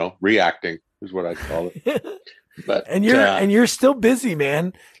it, reacting is what I call it. But and you're still busy,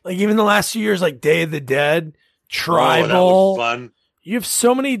 man. Like even the last few years, like Day of the Dead, Tribal. That was fun. You have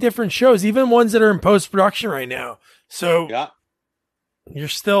so many different shows, even ones that are in post-production right now. So yeah, you're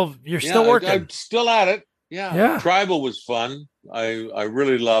still working. I'm still at it. Yeah. Tribal was fun. I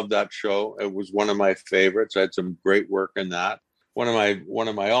really loved that show. It was one of my favorites. I had some great work in that. One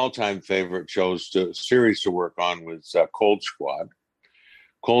of my all-time favorite series to work on was Cold Squad.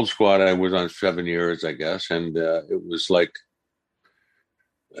 Cold Squad, I was on 7 years, I guess, and it was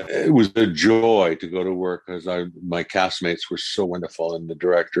a joy to go to work, because my castmates were so wonderful, and the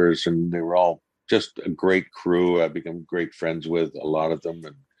directors, and they were all just a great crew. I became great friends with a lot of them,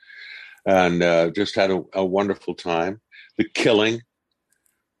 and just had a wonderful time. The Killing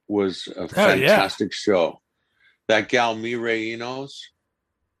was a fantastic show. That gal Mireille Enos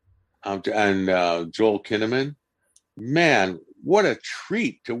and Joel Kinnaman, man, what a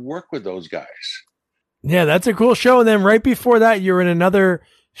treat to work with those guys. Yeah, that's a cool show. And then right before that, you were in another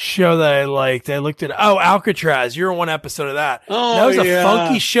show that I liked. I looked at Alcatraz. You were in one episode of that. Oh, that was a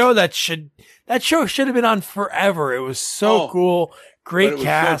funky show. That show should have been on forever. It was so cool. Great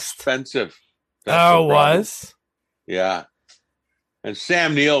cast. So expensive. It was. Yeah. And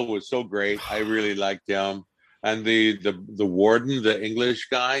Sam Neill was so great. I really liked him. And the warden, the English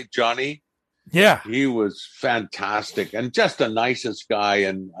guy, Johnny, Yeah. he was fantastic and just the nicest guy.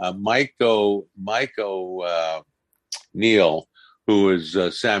 And Maiko Neal, who is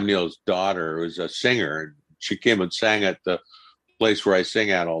Sam Neill's daughter, who's a singer. She came and sang at the place where I sing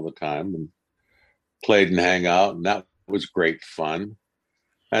at all the time and played and hang out. And that was great fun.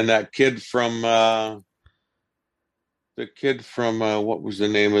 And that kid from what was the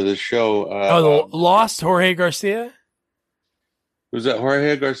name of the show? The Lost, Jorge Garcia? Was that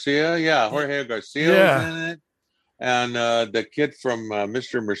Jorge Garcia? Yeah, Jorge Garcia was in it. And the kid from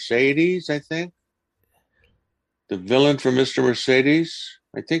Mr. Mercedes, I think. The villain from Mr. Mercedes.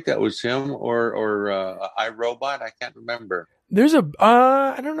 I think that was him or iRobot. I can't remember. There's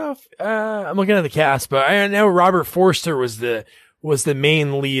I don't know if I'm looking at the cast, but I know Robert Forster was the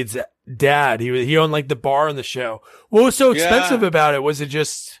main lead's dad. He owned like the bar in the show. What was so expensive about it? Was it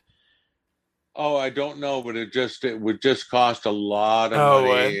just? Oh, I don't know, but it would just cost a lot of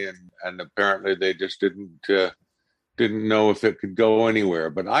money, and apparently they just didn't know if it could go anywhere.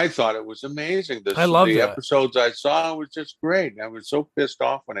 But I thought it was amazing. I love the episodes I saw was just great. I was so pissed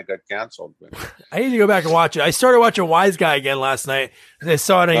off when it got canceled. I need to go back and watch it. I started watching Wise Guy again last night. I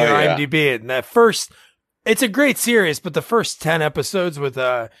saw it on your IMDb, and that first. It's a great series, but the first 10 episodes with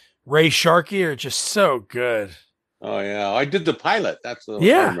Ray Sharkey are just so good. Oh, yeah. I did the pilot. I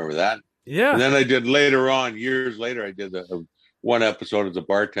remember that. Yeah. And then I did later on, years later, I did one episode as a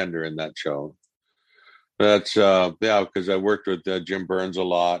bartender in that show. That's, because I worked with Jim Burns a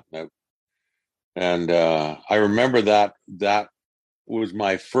lot. And I remember that was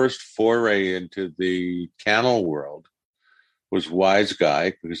my first foray into the Channel world. Was Wise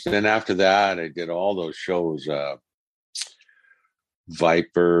Guy, because then after that I did all those shows,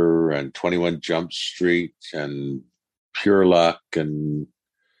 Viper and 21 Jump Street and Pure Luck and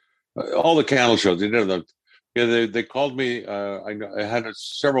all the Channel shows. They did them. Yeah, they called me. I had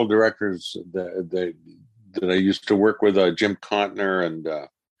several directors that I used to work with, Jim Contner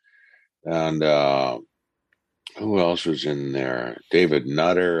and who else was in there? David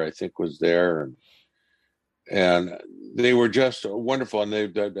Nutter, I think, was there, and they were just wonderful. And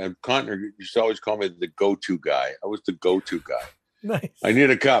Contner used to always call me the go-to guy. I was the go-to guy. Nice. I need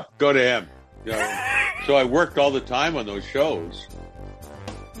a cup. Go to him. So I worked all the time on those shows.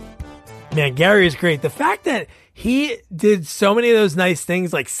 Man, Garry is great. The fact that he did so many of those nice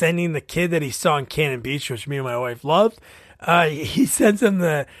things, like sending the kid that he saw in Cannon Beach, which me and my wife loved. He sends him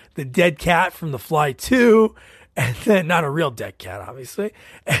the dead cat from The Fly 2. And then, not a real dead cat, obviously.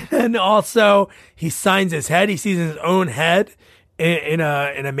 And then also, he signs his head. He sees his own head in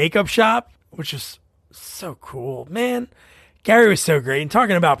a makeup shop, which is so cool. Man, Garry was so great. And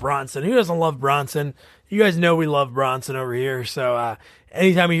talking about Bronson, who doesn't love Bronson? You guys know we love Bronson over here. So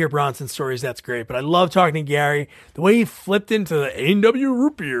anytime you hear Bronson stories, that's great. But I love talking to Garry. The way he flipped into the A&W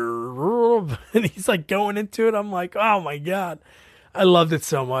root beer, and he's like going into it. I'm like, oh my God. I loved it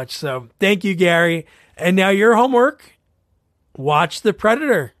so much. So thank you, Garry. And now your homework, watch The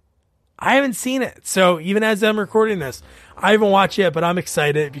Predator. I haven't seen it. So even as I'm recording this, I haven't watched it, but I'm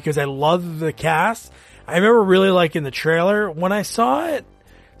excited because I love the cast. I remember really liking the trailer when I saw it.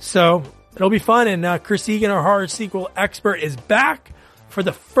 So it'll be fun. And Chris Egan, our horror sequel expert, is back for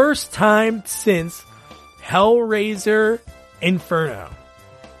the first time since Hellraiser Inferno.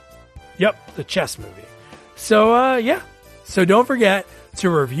 Yep, the chess movie. So, So don't forget to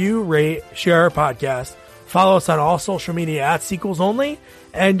review, rate, share our podcast. Follow us on all social media at Sequels Only.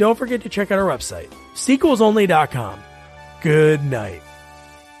 And don't forget to check out our website, sequelsonly.com. Good night.